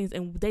different things,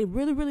 and they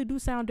really, really do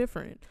sound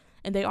different,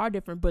 and they are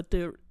different. But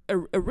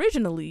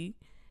originally,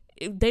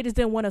 they just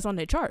didn't want us on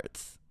their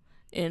charts.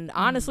 And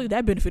honestly,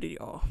 that benefited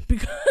y'all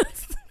because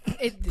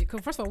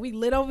First of all, we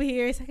lit over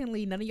here.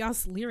 Secondly, none of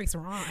y'all's lyrics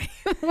rhyme.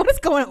 What is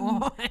going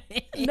on?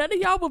 none of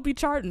y'all would be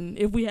charting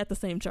if we had the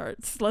same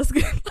charts. Let's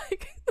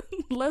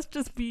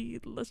just be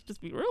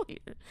real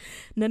here.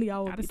 None of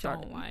y'all would I be just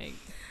charting. don't like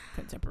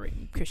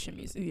contemporary Christian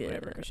music. Yeah.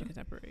 Whatever, Christian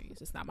contemporary. It's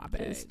just not my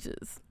bag. It's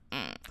just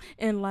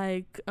and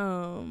like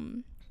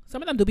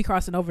Some of them do be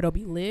crossing over. They'll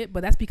be lit,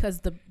 but that's because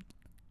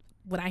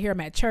when I hear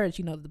them at church,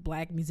 the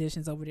black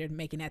musicians over there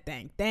making that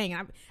thing.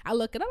 I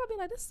look it up. I be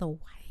like, this is a white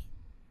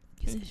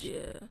musician.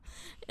 yeah.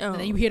 And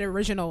then you hear the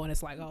original, and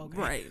it's like, oh, okay.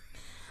 Right.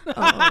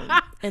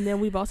 And then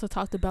we've also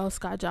talked about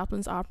Scott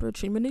Joplin's opera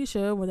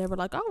Treemonisha, where they were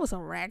like, oh, it's a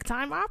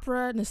ragtime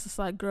opera, and it's just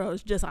like, girl,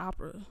 it's just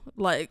opera.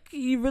 Like,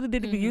 he really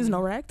didn't even use no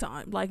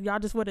ragtime. Like, y'all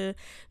just want to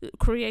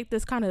create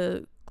this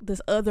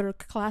other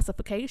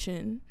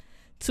classification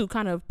to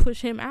kind of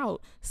push him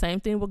out. Same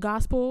thing with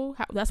gospel.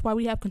 That's why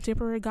we have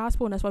contemporary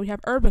gospel, and that's why we have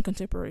urban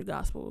contemporary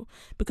gospel,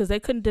 because they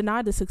couldn't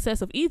deny the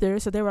success of either.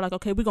 So they were like,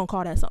 okay, we're gonna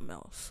call that something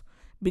else,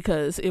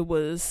 because it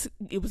was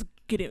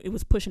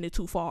pushing it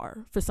too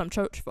far for some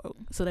church folk.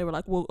 So they were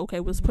like, well, okay,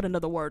 let's put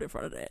another word in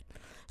front of that,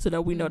 so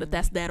that we know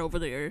that's that over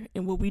there,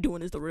 and what we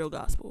doing is the real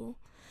gospel.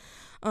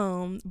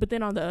 But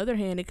then on the other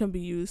hand, it can be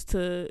used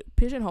to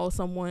pigeonhole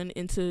someone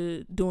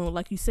into doing,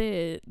 like you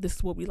said, this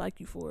is what we like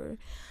you for.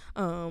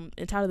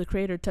 And Tyler, the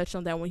Creator, touched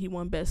on that when he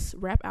won Best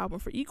Rap Album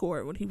for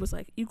Igor, when he was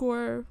like,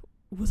 Igor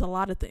was a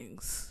lot of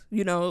things.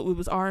 It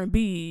was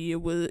R&B,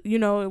 it was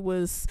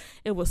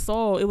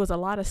soul, it was a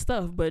lot of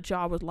stuff, but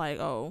y'all was like,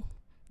 oh,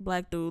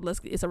 black dude,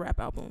 it's a rap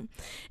album.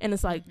 And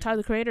it's like, Tyler,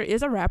 the Creator,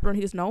 is a rapper, and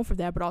he's known for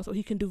that, but also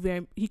he can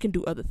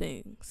do other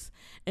things,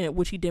 and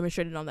which he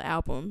demonstrated on the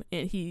album,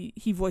 and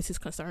he voiced his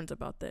concerns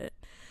about that.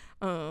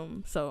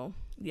 So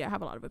yeah, I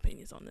have a lot of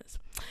opinions on this,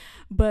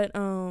 but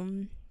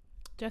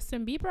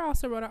Justin Bieber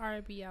also wrote an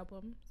R&B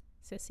album.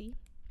 Sissy,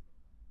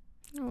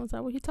 oh, is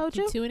that what he told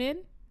you? tune in.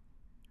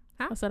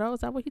 I said, oh, is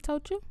that what he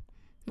told you?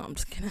 No, I'm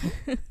just kidding.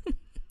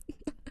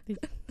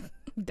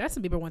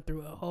 Justin Bieber went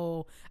through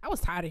I was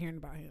tired of hearing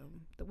about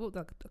him.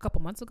 A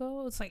couple months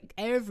ago, it's like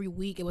every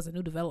week it was a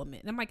new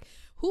development, and I'm like,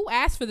 who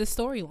asked for this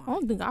storyline? The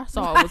only thing I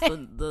saw was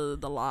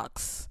the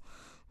locks.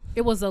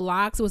 It was the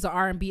Locks. It was the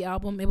R&B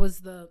album. It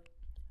was the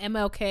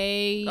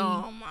MLK.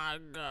 Oh my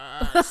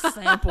god,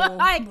 sample,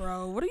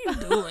 bro, what are you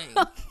doing?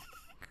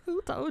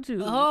 Who told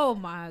you? Oh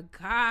my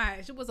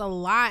gosh, it was a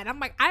lot. And I'm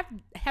like, I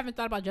haven't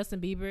thought about Justin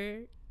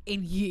Bieber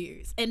in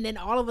years, and then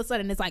all of a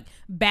sudden it's like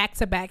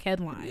back-to-back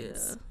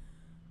headlines. Yeah.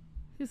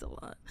 He's a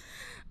lot.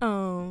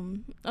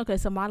 Okay,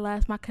 so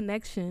my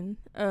connection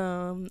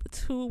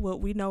to what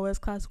we know as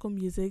classical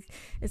music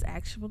is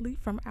actually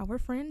from our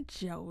friend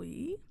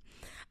Joey.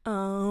 Hey,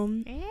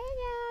 Joey.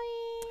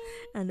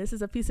 And this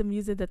is a piece of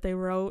music that they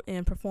wrote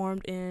and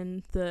performed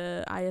in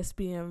the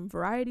ISBM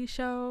variety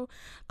show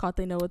called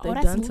They Know What They've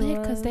Done to Us.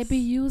 Because they be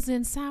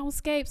using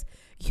soundscapes.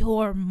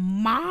 Your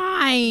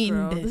mind.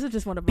 Girl, this is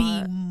just one of be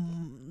my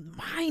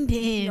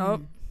minding.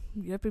 Yup.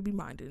 You have to be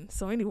minded.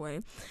 So anyway,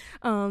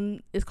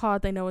 it's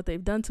called They Know What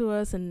They've Done to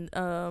Us, and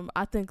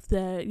I think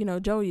that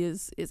Joey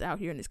is out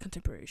here in these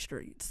contemporary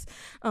streets,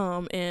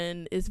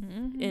 and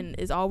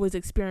is always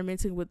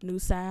experimenting with new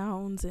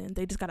sounds, and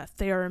they just got a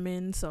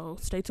theremin, so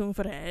stay tuned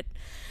for that,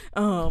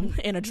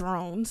 and a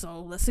drone. So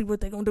let's see what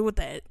they're gonna do with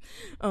that.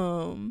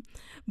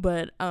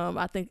 But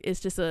I think it's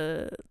just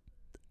a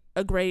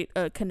great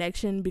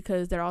connection,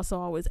 because they're also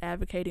always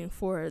advocating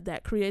for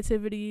that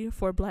creativity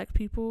for Black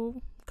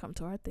people. Come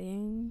to our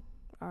thing,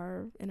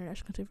 our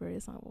International Contemporary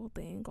Ensemble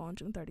thing on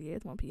June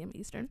 30th, 1 p.m.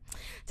 Eastern,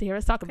 to hear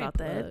us talk about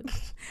that.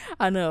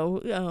 I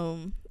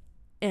know.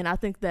 And I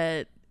think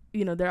that,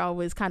 they're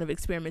always kind of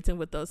experimenting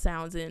with those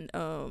sounds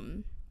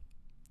and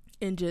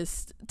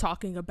just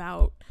talking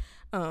about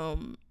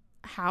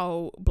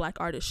how Black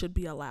artists should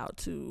be allowed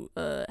to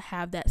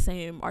have that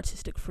same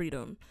artistic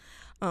freedom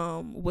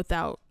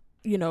without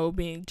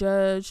being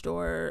judged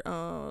or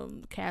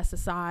cast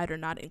aside or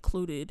not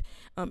included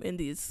in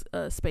these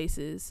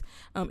spaces,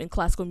 in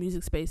classical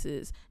music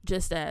spaces,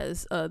 just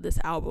as this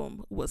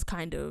album was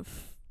kind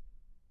of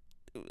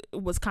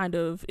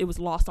it was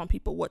lost on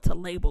people what to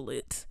label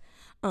it,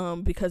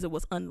 because it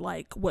was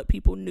unlike what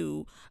people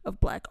knew of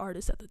Black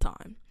artists at the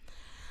time.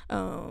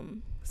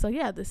 So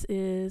yeah, this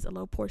is a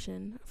little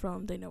portion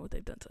from They Know What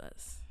They've Done to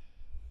Us.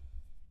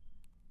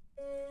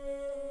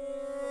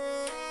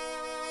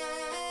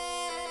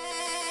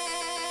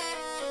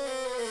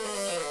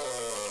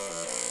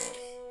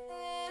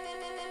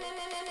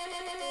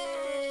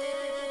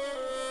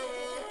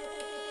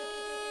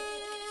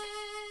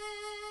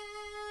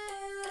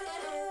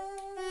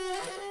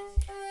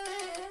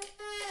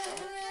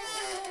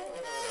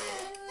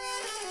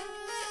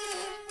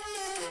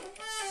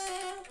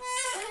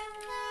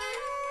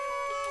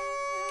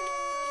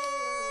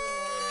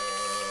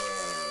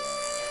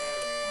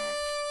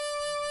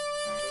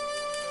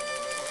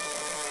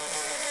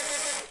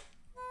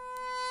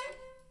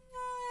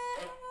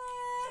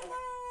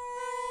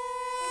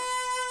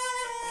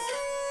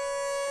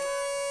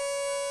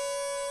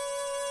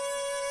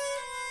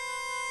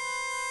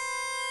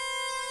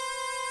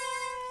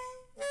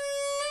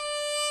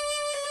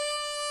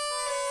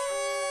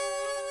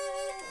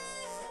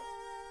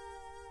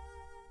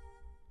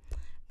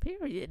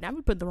 Period. Now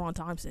we put the wrong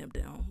timestamp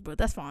down, but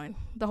that's fine.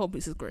 The whole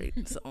piece is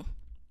great. So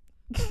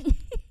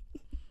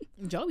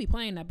Joe be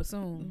playing that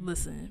bassoon.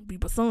 listen, be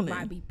bassooning.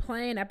 Might be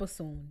playing that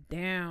bassoon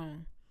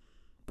down.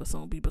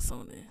 Bassoon be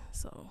bassooning.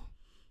 So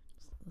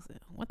Listen,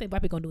 one thing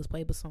Black people gonna do is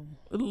play bassoon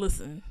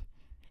listen,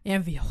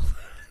 and viola.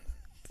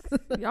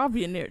 y'all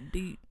be in there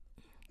deep.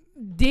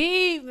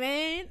 Deep,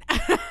 man.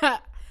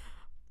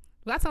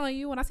 But I'm telling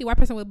you, when I see a white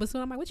person with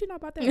bassoon, I'm like, what you know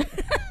about that?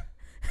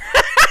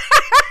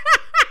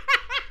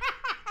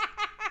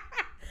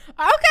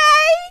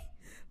 Okay.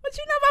 What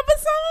you know about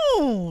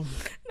bassoon?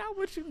 Not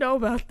what you know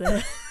about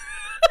that.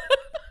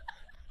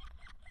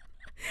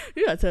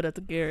 You gotta tell that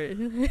to Garrett.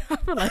 I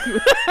feel like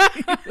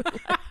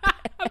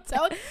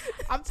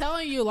I'm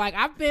telling you, like,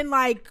 I've been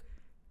like,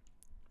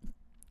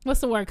 what's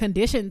the word?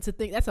 Conditioned to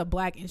think that's a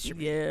black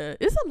instrument. yeah,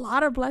 it's a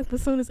lot of black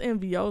bassoonists and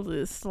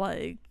violists.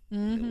 Like,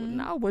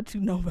 not what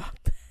you know about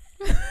that.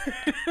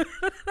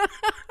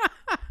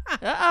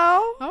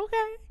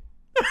 Okay.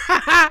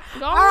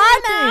 Go All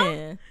right on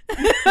now.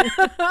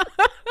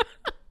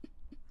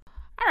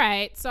 All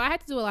right. So I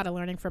had to do a lot of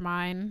learning for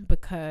mine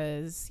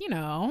because, you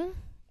know,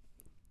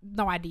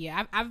 no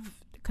idea. I've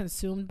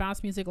consumed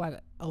bounce music like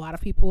a lot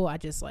of people. I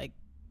just like,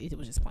 it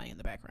was just playing in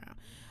the background.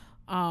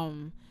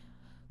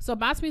 So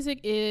bounce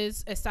music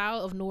is a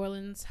style of New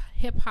Orleans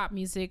hip hop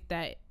music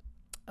that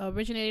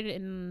originated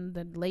in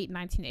the late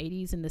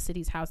 1980s in the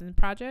city's housing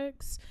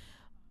projects.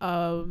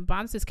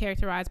 Bounce is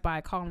characterized by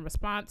call and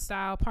response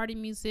style, party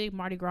music,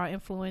 Mardi Gras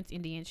influence,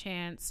 Indian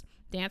chants,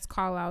 dance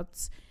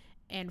call-outs,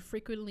 and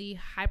frequently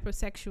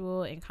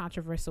hypersexual and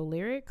controversial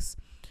lyrics.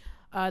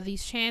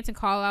 These chants and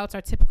call-outs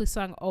are typically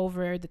sung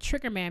over the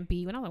Trigger Man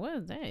beat. And I was like,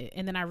 what is that?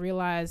 And then I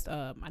realized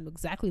I knew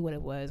exactly what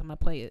it was. I'm going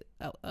to play it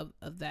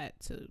of that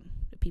to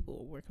the people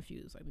who were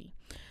confused like me.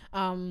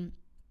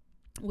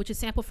 Which is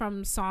sampled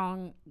from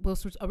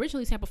was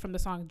originally sampled from the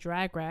song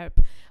Drag Rap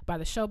by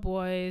the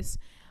Showboys,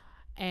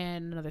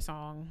 and another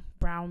song,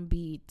 Brown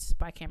Beat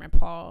by Cameron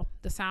Paul.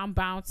 The sound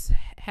bounce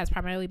has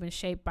primarily been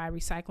shaped by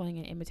recycling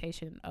and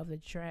imitation of the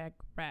drag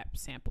rap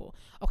sample.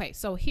 Okay,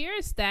 so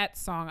here's that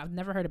song. I've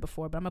never heard it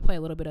before, but I'm going to play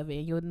a little bit of it,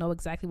 and you'll know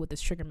exactly what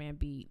this Trigger Man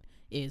beat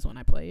is when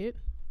I play it.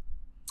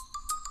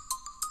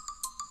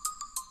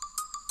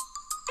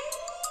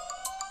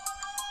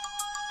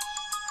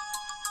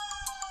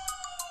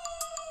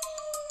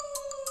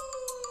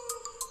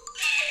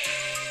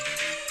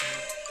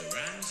 The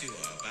rhymes you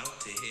are about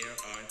to hear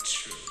are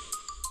true.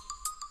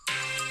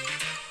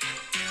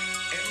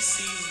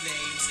 MC's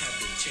names have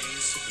been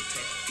changed to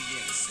protect the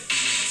innocent.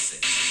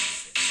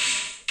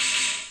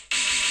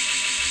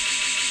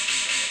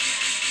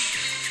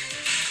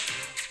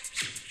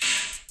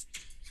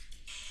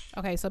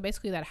 Okay, so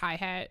basically that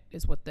hi-hat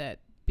is what that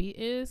beat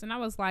is. And I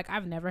was like,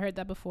 I've never heard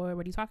that before.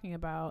 What are you talking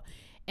about?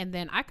 And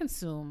then I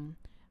consume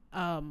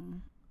a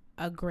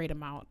great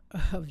amount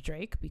of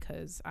Drake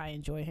because I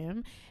enjoy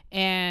him.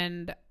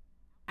 And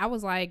I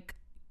was like,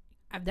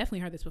 I've definitely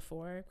heard this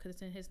before because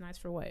it's in his Nice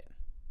for What.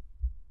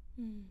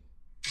 I want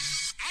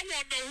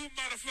to know who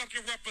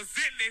motherfucking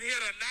representing it here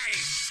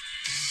tonight.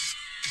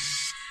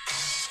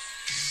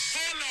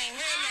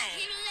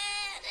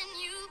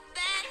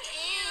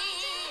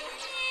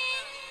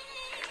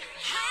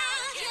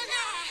 Hold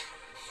on.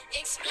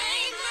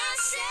 Explain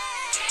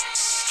myself.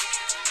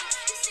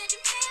 You said you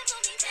can't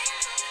put me down.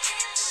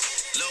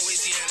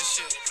 Louisiana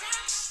shit.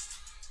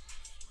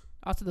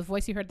 Also, the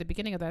voice you heard at the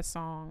beginning of that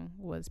song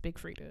was Big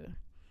Freedia.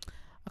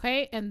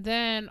 Okay, and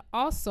then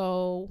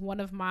also one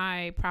of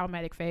my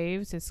problematic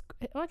faves is,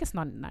 well, I guess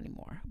not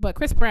anymore, but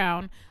Chris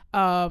Brown,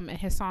 and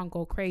his song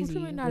 "Go Crazy."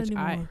 Not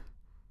anymore.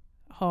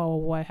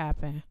 What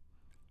happened?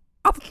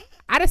 I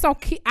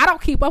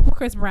don't keep up with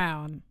Chris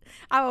Brown.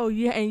 Oh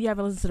yeah, and you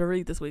haven't listened to the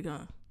read this week,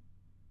 huh?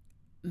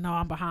 No,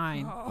 I'm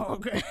behind. Oh,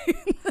 okay.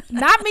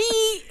 Not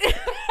me.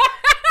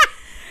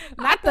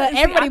 Not the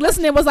everybody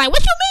listening was like,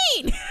 what you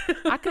mean?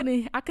 I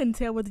couldn't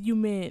tell whether you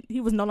meant he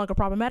was no longer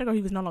problematic or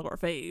he was no longer a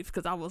fave,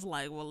 because I was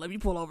like, well, let me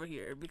pull over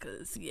here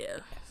because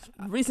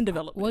recent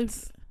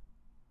developments.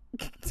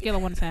 Scale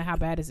of 1 to 10, how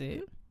bad is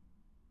it?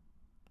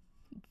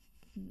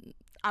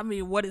 I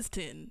mean, what is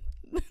 10?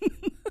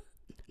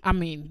 I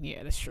mean,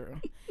 yeah, that's true.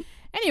 He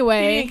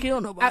Anyway, didn't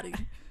kill nobody.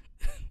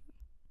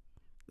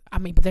 I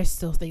mean, but there's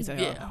still things that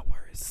Yeah. are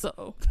worse.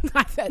 So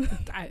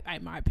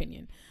In my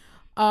opinion.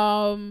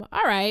 All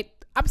right.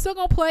 I'm still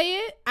gonna play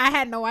it. I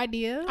had no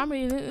idea. I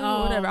mean,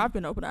 whatever. I've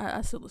been open.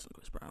 I still listen to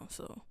Chris Brown.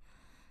 So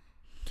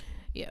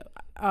Yeah.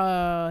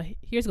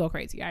 Here's Go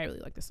Crazy. I really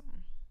like this song.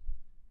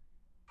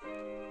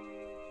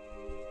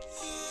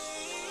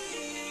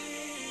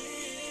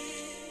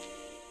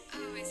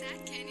 Oh, is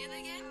that Kenyon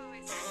again?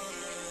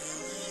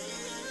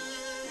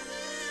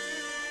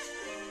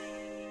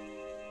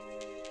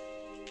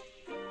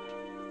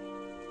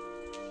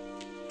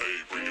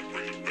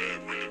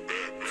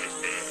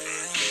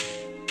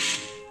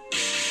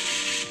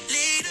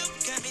 Lead up,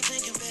 got me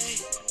thinking,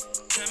 babe.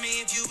 Tell me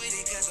if you with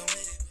it, 'cause I'm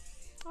with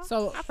it.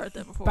 So I've heard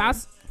that before.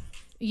 bounce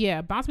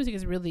music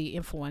is really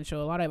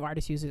influential. A lot of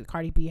artists use it.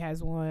 Cardi B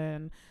has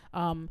one.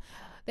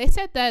 They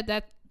said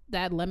that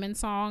Lemon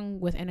song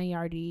with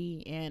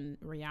NARD and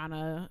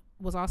Rihanna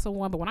was also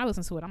one, but when I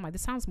listened to it, I'm like,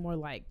 this sounds more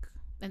like,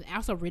 and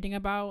also reading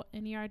about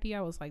NARD,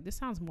 I was like, this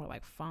sounds more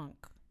like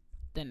funk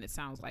than it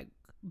sounds like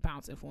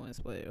bounce influence,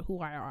 but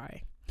who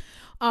I.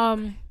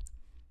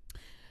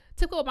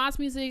 Typical bounce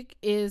music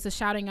is a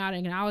shouting out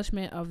and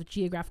acknowledgement of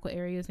geographical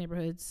areas,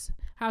 neighborhoods,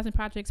 housing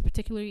projects,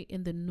 particularly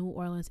in the New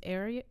Orleans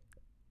area.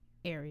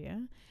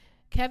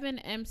 Kevin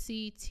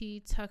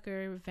MCT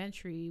Tucker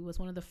Ventry was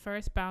one of the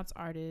first bounce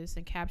artists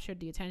and captured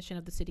the attention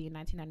of the city in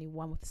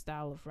 1991 with a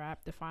style of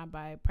rap defined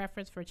by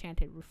preference for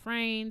chanted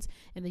refrains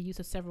and the use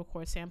of several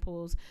chord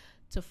samples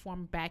to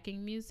form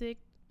backing music.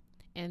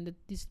 And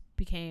these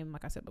became,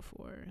 like I said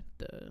before,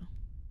 the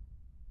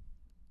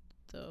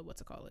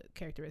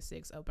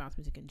characteristics of bounce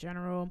music in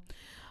general.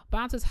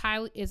 Bounce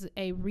is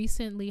a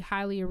recently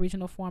highly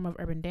original form of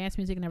urban dance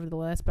music.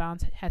 Nevertheless,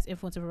 bounce has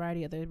influenced a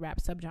variety of other rap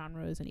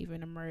subgenres and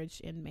even emerged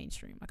in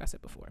mainstream, like I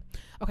said before.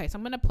 Okay, so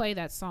I'm gonna play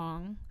that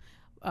song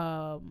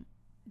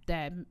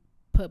that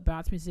put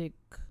bounce music,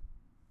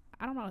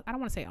 I don't want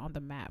to say on the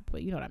map,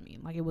 but you know what I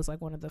mean. Like, it was like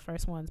one of the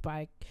first ones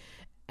by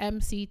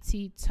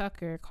MCT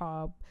Tucker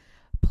called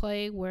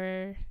Play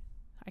Where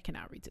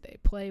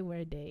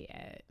They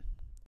At.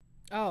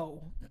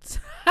 Oh,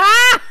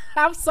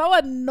 I'm so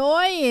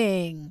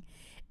annoying.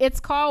 It's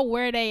called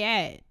Where They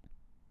At.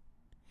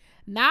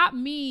 Not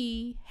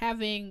me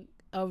having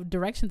a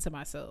direction to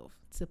myself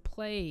to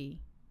play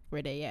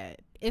Where They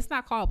At. It's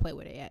not called Play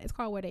Where They At. It's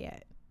called Where They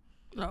At.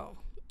 no.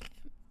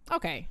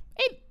 Okay.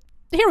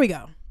 Here we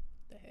go.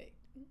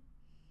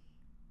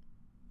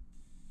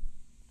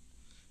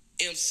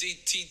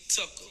 MCT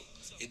Tucker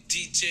and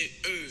DJ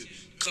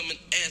coming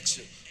at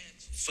you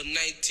for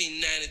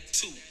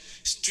 1992.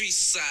 Street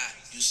side,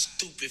 you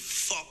stupid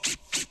fuck.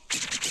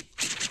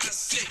 I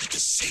say,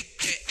 shake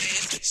that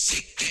ass,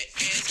 shake that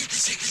ass,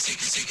 shake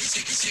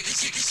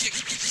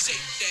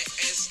that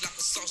ass like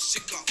a salt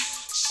shaker.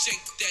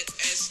 Shake that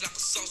ass like a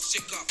salt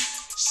shaker.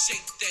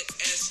 Shake that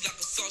ass like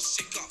a salt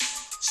shaker.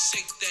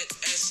 Shake that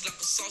ass like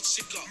a salt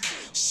shaker.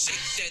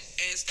 Shake that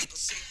ass like a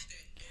shake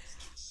that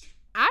ass.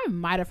 I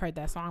might have heard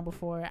that song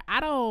before. I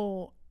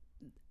don't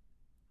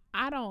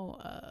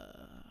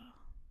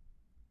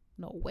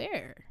know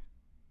where,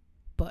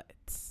 but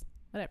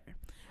whatever.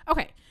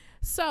 Okay,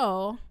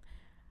 so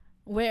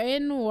we're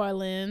in New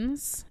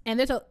Orleans,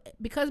 and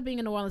because being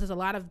in New Orleans, there's a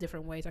lot of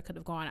different ways I could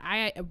have gone.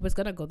 I was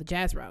gonna go the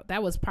jazz route.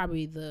 That was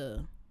probably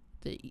the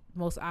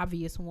most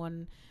obvious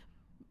one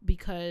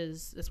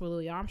because that's where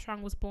Louis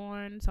Armstrong was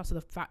born. It's also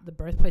the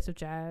birthplace of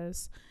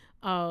jazz.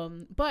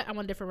 But I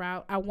went a different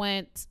route. I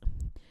went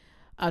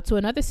to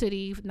another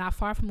city not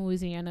far from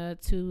Louisiana,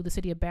 to the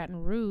city of Baton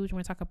Rouge. We're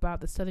going to talk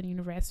about the Southern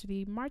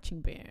University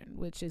Marching Band,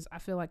 which is, I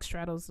feel like,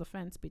 straddles the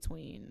fence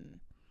between,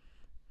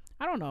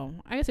 I don't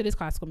know, I guess it is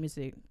classical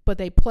music, but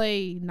they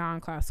play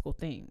non-classical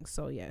things.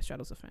 So yeah, it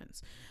straddles the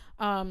fence.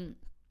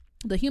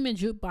 The Human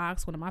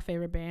Jukebox, one of my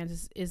favorite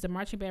bands, is the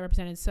marching band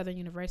representing Southern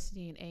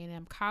University and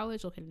A&M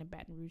College, located in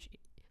Baton Rouge,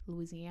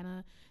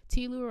 Louisiana.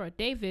 T. Lure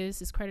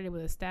Davis is credited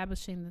with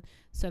establishing the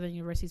Southern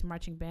University's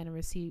marching band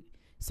and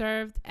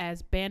served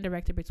as band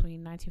director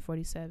between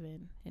 1947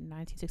 and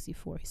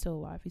 1964. He's still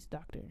alive. He's a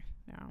doctor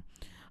now.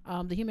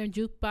 The Human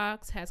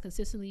Jukebox has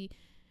consistently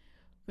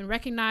been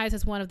recognized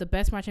as one of the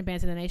best marching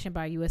bands in the nation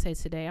by USA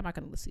Today. I'm not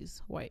going to list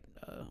these white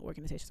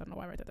organizations. I don't know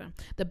why I wrote that down.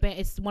 The band,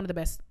 it's one of the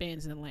best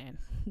bands in the land.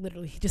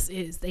 Literally, just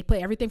is. They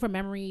play everything from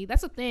memory.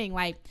 That's the thing.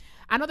 Like,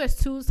 I know there's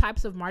two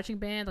types of marching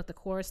bands, like the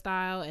chorus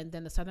style and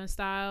then the Southern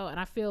style. And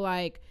I feel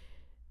like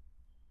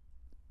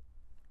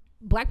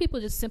Black people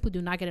just simply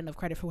do not get enough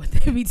credit for what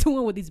they be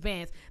doing with these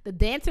bands. The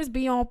dancers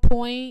be on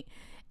point,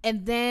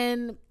 and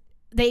then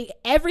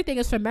everything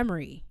is from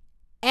memory.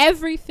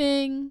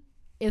 Everything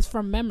is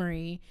from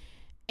memory,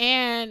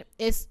 and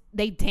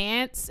they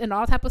dance and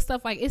all type of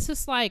stuff. Like, it's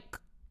just like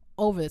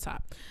over the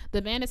top.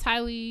 The band is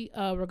highly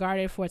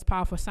regarded for its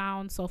powerful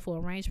sound, soulful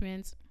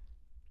arrangements,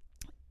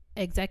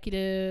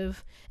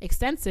 extensive,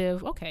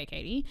 okay,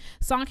 Katie,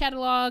 song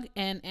catalog,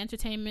 and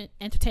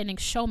entertaining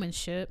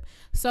showmanship.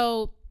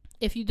 So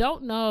if you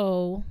don't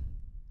know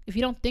if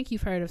you don't think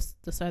you've heard of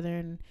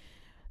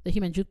the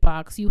Human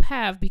Jukebox, you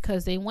have,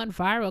 because they went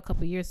viral a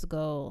couple years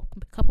ago.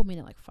 A couple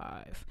meaning like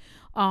 5.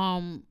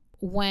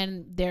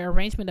 When their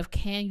arrangement of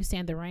 "Can You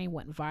Stand the Rain"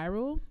 went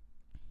viral,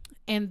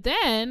 and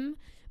then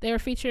they were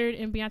featured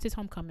in Beyonce's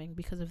Homecoming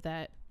because of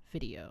that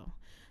video.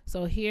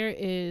 So here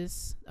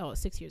is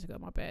 6 years ago.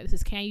 My bad. This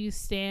is "Can You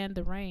Stand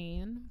the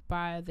Rain"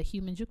 by the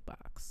Human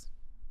Jukebox.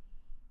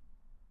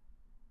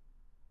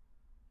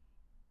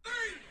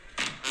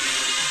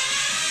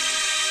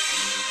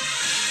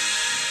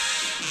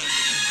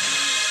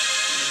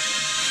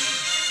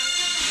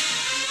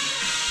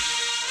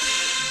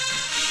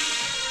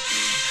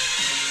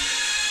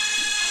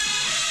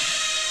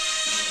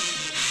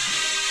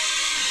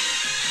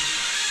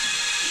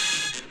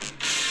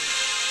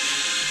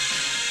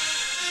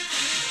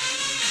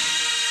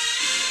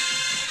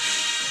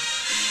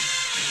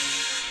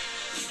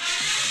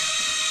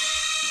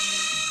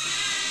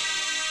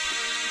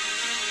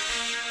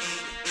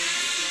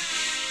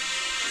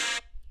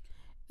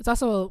 It's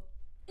also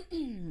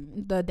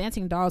the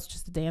Dancing Dolls,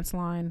 just the dance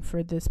line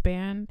for this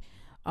band.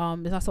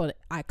 It's also an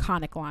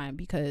iconic line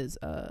because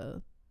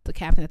the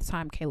captain at the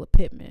time, Kayla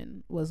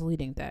Pittman, was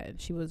leading that,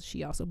 and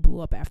she also blew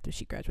up after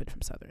she graduated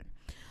from Southern.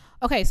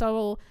 Okay,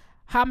 so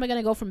how am I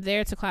gonna go from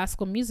there to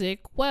classical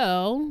music?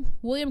 Well,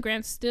 William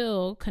Grant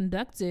Still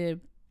conducted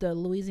the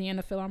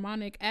Louisiana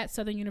Philharmonic at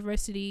Southern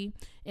University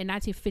in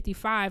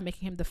 1955,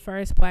 making him the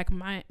first black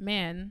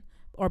man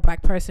or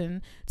black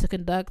person to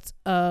conduct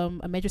a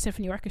major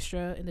symphony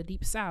orchestra in the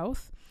Deep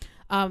South.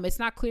 It's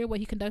not clear what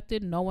he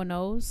conducted. No one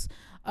knows.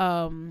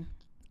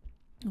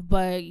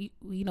 But you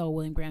know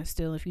William Grant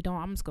Still. If you don't,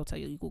 I'm just gonna tell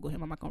you. You Google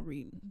him. I'm not gonna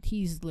read.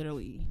 He's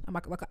literally. I'm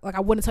not, like I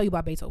wouldn't tell you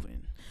about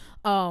Beethoven.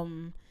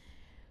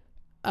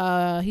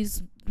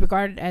 He's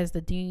regarded as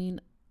the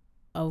dean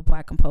of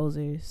black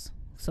composers.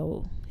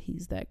 So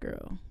he's that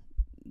girl.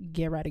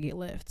 Get right or get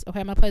left.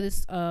 Okay, I'm gonna play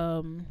this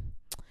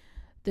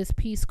this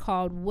piece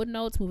called Wood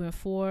Notes Moving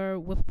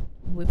Forward.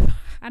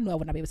 I know I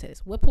would not be able to say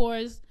this.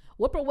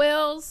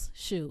 Whippoorwills,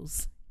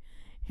 Shoes.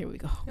 Here we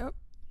go. Yep.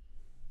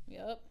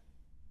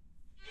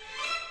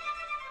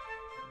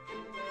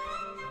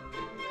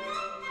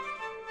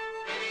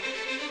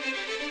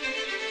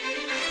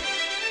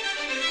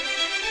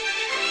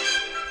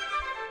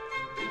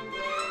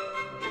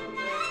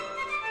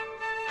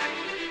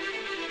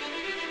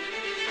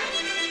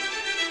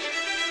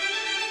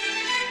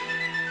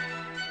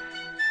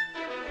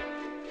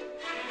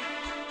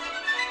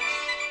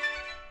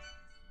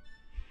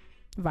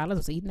 Violet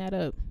was eating that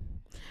up.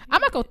 I'm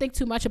not gonna think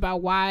too much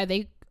about why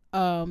they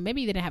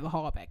maybe they didn't have a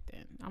hall back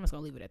then. I'm just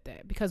gonna leave it at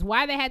that, because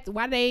why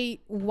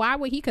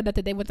when he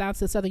conducted, they went down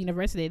to Southern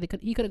University,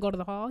 he couldn't go to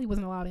the hall. He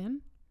wasn't allowed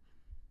in.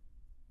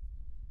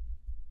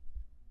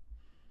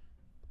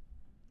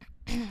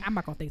 I'm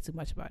not gonna think too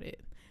much about it.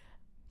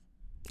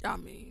 I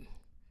mean,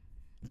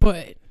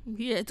 but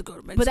he had to go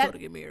to Mexico to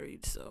get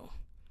married, so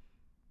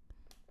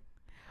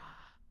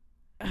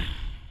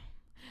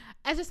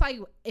it's just like,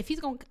 if he's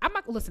gonna, I'm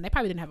not, listen, they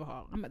probably didn't have a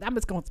hall. I'm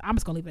just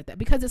gonna leave it at that,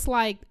 because it's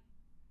like,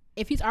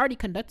 if he's already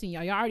conducting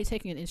y'all already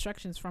taking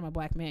instructions from a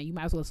black man, you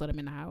might as well let him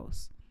in the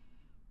house.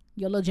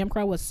 Your little Jim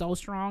Crow was so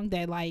strong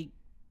that, like,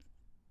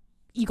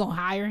 you gonna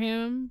hire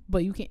him,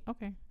 but you can't.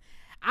 Okay,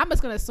 I'm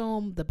just gonna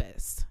assume the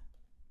best.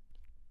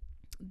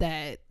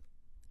 That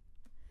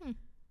I'm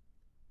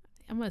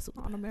gonna assume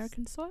on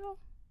American soil.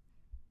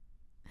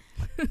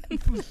 I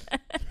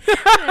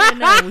I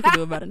know what we can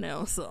do about it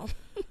now, so.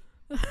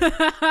 All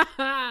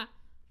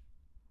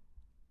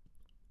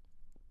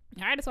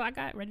right, that's all I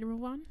got. Ready to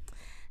move on?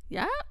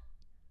 Yeah.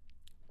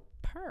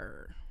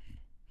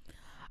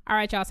 All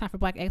right, y'all. It's time for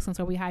Black Excellence,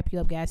 where we hype you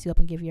up, gas you up,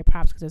 and give you your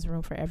props, because there's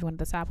room for everyone at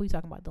the top. Who you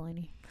talking about,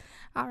 Delaney?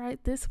 All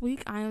right, this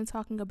week I am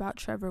talking about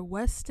Trevor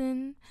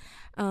Weston,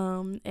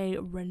 a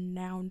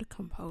renowned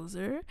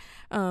composer.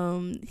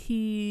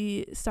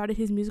 He started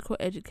his musical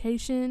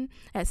education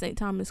at St.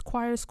 Thomas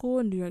Choir School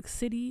in New York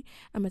City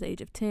at the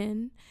age of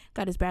 10.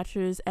 Got his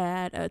bachelor's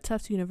at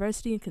Tufts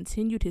University and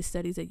continued his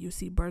studies at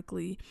UC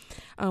Berkeley,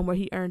 where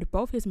he earned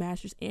both his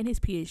master's and his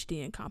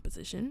PhD in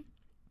composition.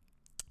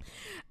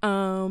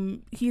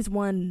 He's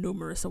won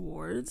numerous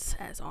awards,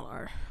 as all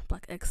our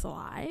Black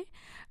XLI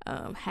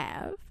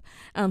have.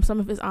 Some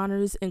of his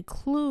honors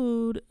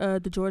include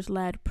the George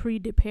Ladd Prix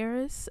de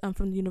Paris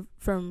from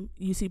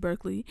UC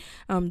Berkeley.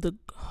 Oh my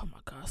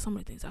God, so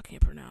many things I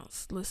can't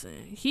pronounce.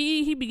 Listen,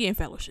 he began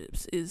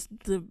fellowships is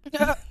the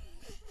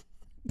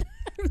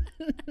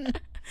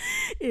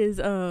is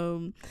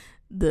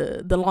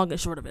the long and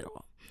short of it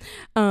all.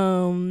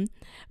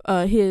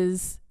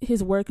 His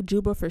work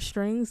Juba for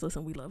Strings.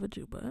 Listen, we love a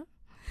Juba.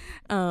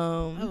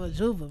 Won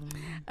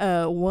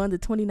the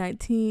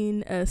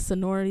 2019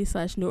 Sonority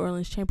 / New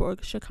Orleans Chamber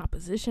Orchestra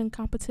Composition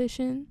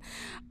Competition.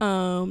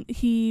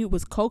 He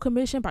was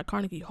co-commissioned by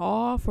Carnegie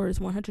Hall for his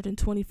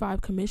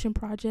 125 commission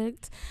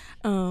project.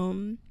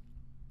 So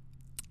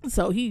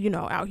he,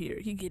 out here,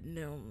 he getting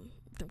them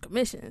them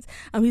commissions.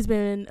 He's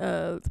been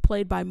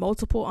played by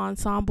multiple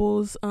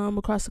ensembles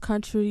across the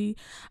country,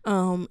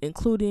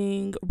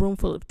 including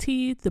Roomful of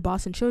Teeth, the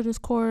Boston Children's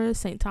Chorus,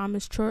 St.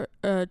 Thomas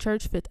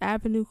Church Fifth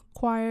Avenue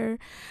Choir,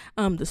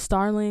 the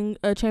Starling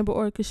Chamber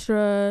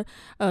Orchestra,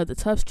 the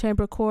Tufts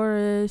Chamber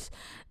Chorus.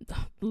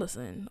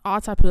 Listen,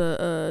 all types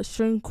of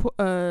string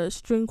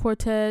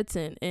quartets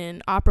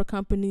and opera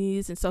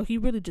companies, and so he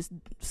really just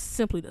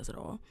simply does it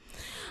all.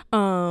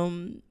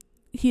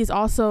 He is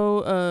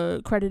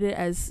also credited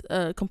as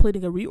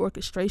completing a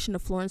reorchestration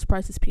of Florence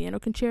Price's Piano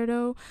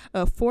Concerto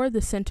for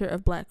the Center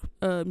of Black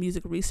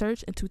Music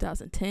Research in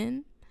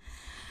 2010.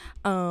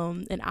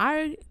 And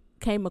I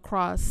came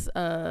across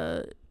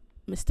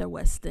Mr.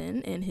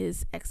 Weston in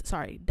his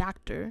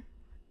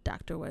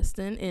Dr.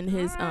 Weston in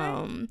his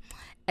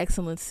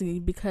excellency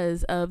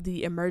because of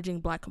the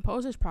Emerging Black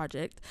Composers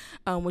Project,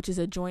 which is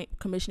a joint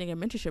commissioning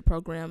and mentorship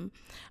program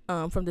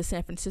from the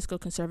San Francisco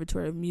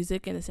Conservatory of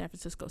Music and the San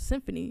Francisco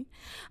Symphony,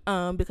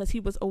 because he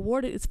was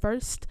awarded its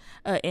first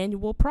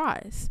annual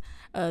prize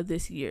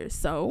this year.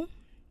 So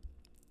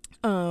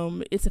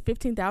it's a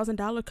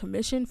 $15,000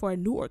 commission for a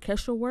new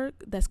orchestral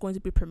work that's going to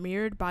be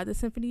premiered by the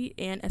symphony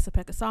and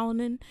Esa-Pekka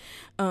Salonen,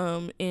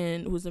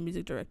 who's the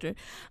music director,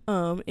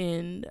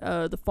 in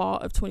the fall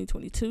of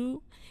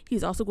 2022.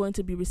 He's also going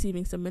to be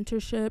receiving some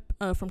mentorship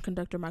from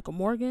conductor Michael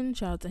Morgan.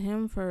 Shout out to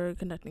him for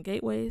conducting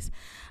Gateways.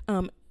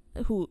 And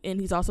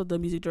he's also the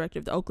music director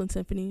of the Oakland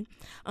Symphony,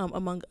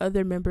 among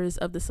other members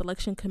of the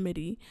selection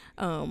committee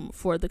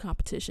for the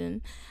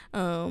competition,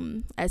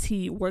 as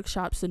he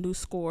workshops the new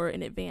score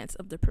in advance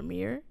of the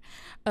premiere.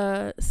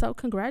 So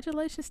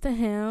congratulations to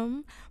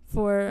him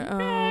for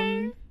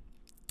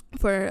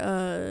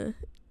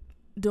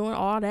doing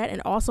all that,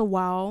 and also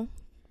while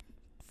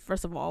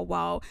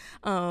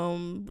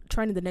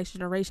training the next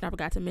generation. I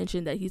forgot to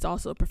mention that he's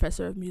also a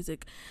professor of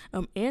music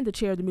and the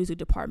chair of the music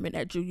department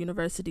at Drew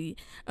University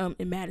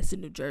in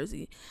Madison, New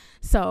Jersey.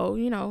 So,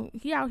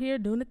 he out here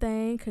doing the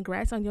thing.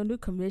 Congrats on your new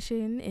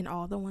commission and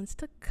all the ones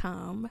to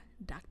come,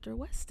 Dr.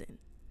 Weston.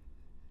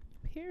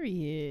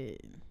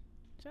 Period.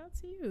 Shout out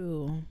to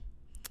you.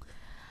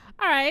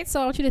 All right, so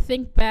I want you to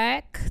think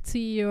back to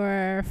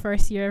your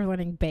first year of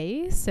learning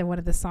bass and one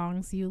of the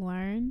songs you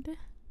learned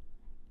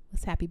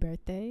was Happy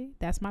Birthday.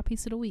 That's my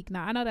piece of the week.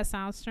 Now, I know that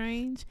sounds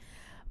strange,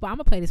 but I'm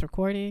going to play this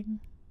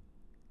recording,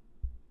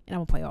 and I'm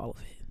going to play all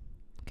of it,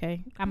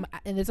 okay? And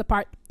there's a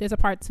part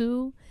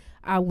 2.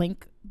 I'll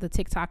link the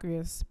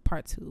TikTokers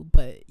part 2,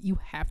 but you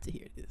have to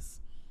hear this.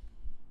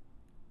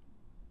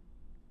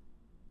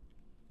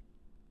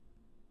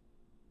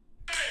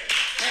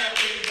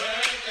 Happy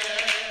birthday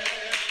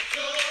to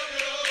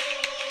you.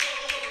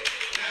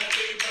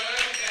 Happy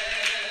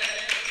birthday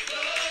to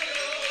you.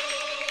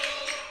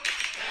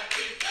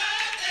 Happy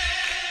birthday.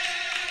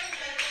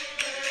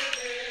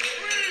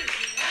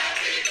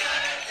 Happy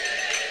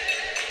birthday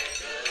to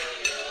you.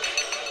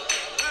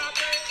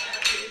 Happy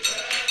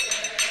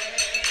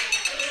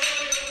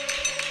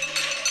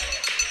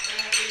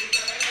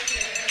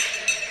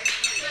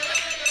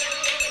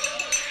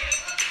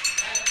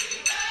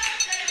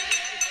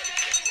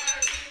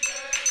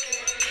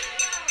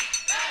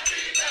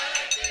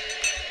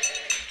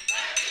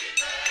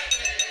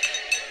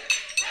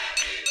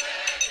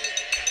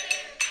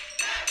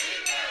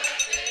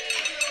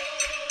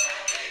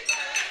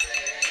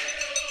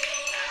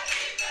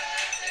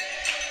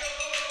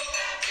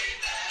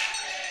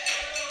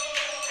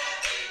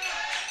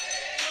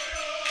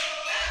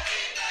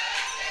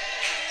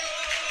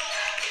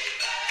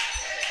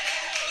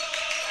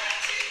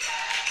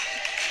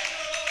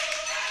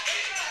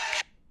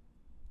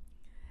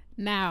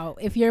Now,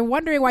 if you're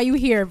wondering why you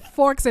hear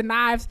forks and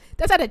knives,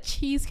 that's at a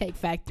Cheesecake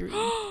Factory.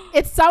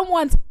 It's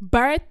someone's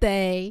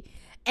birthday,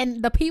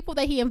 and the people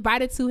that he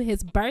invited to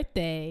his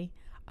birthday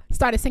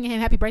started singing him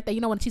happy birthday.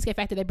 You know, when Cheesecake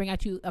Factory, they bring out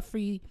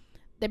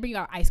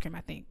ice cream,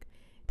 I think.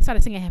 They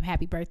started singing him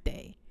happy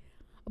birthday.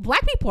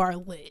 Black people are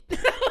lit.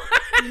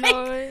 You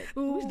know what?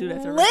 We should do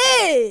that to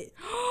lit.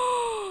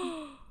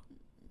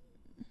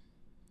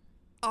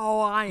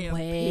 Oh, I am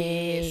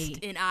Wait.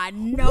 pissed, and I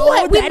know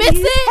What? We that missed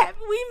he's it?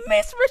 We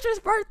missed Richard's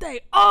birthday.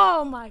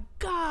 Oh my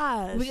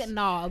gosh! We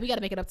got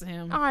to make it up to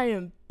him. I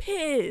am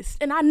pissed,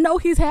 and I know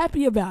he's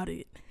happy about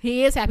it.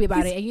 He is happy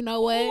about it, and you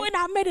know what? When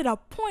I made it a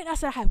point, I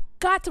said I have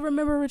got to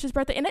remember Richard's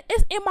birthday, and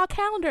it's in my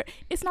calendar.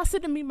 It's not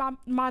sending me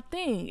my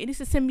thing. It needs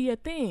to send me a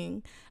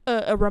thing,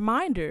 a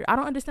reminder. I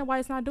don't understand why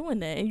it's not doing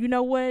that. And you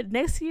know what?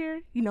 Next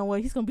year, you know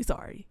what? He's gonna be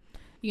sorry.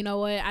 You know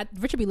what?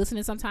 Richard be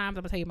listening sometimes.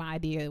 I'm gonna tell you my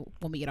idea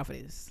when we get off of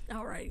this.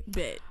 All right,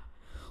 bet.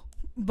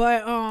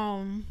 But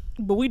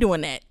we doing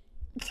that.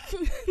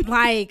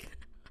 like,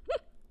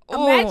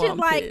 imagine I'm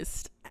like,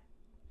 pissed.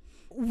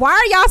 why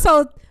are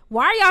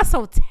y'all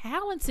so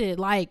talented?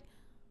 Like,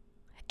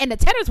 and the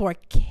tenors were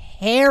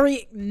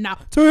carrying. No.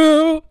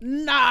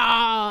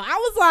 I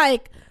was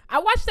like, I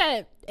watched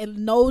that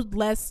no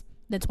less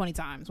than 20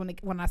 times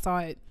when I saw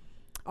it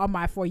on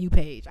my For You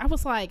page. I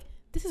was like,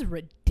 this is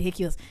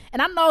ridiculous.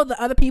 And I know the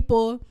other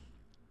people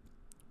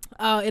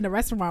in the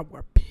restaurant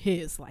were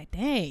pissed. Like,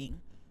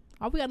 dang,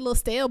 Oh, we got a little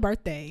stale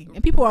birthday.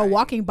 And people are Right.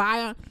 walking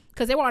by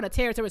because they were on a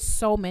terrace. There was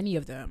so many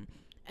of them.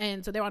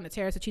 And so they were on the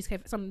terrace.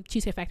 Some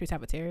cheesecake factories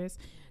have a terrace.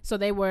 So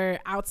they were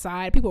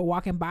outside. People were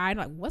walking by and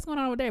like, what's going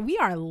on over there? We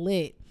are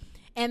lit.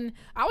 And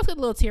I always get a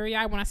little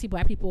teary-eyed when I see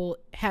black people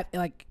have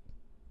like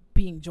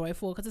being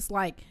joyful, because it's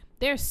like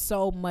there's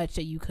so much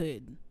that you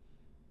could,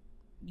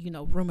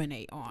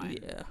 ruminate on.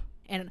 Yeah.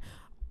 And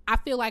I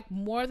feel like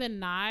more than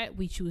not,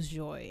 we choose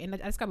joy. And I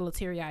just got a little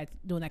teary-eyed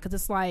doing that, because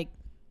it's like,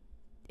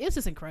 it's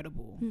just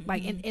incredible. Mm-hmm.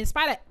 Like in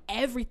spite of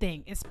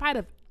everything,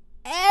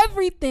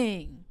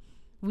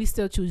 we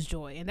still choose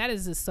joy. And that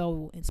is just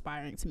so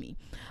inspiring to me.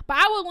 But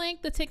I will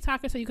link the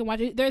TikToker so you can watch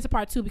it. There is a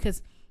part 2,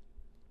 because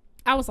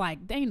I was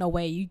like, there ain't no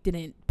way you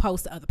didn't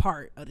post the other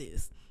part of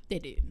this. They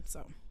did.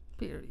 So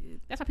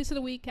Period. that's my piece of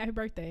the week. Happy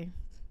birthday.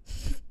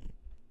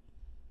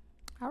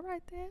 All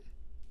right then.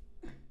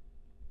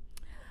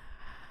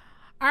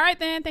 All right,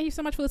 then. Thank you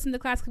so much for listening to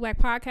Classically Black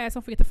Podcast.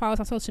 Don't forget to follow us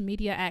on social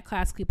media at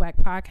Classically Black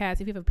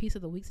Podcast. If you have a piece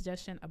of the week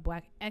suggestion, a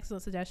Black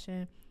excellence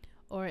suggestion,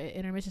 or an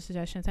intermission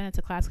suggestion, send it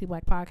to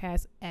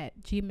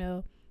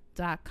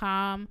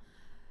classicallyblackpodcast@gmail.com.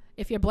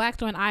 If you're Black,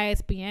 join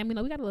ISBM. We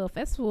got a little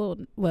festival,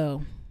 a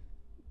little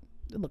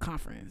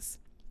conference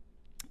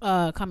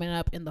coming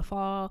up in the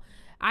fall.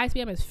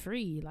 ISBM is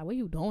free. Like, what are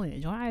you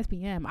doing? Join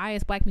ISBM.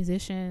 IS Black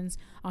Musicians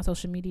on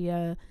social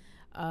media.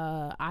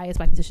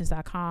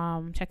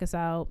 isblackmusicians.com. Check us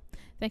out.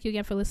 Thank you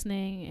again for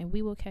listening, and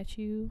we will catch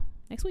you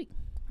next week.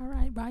 All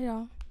right. Bye,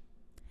 y'all.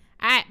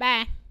 All right,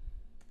 bye.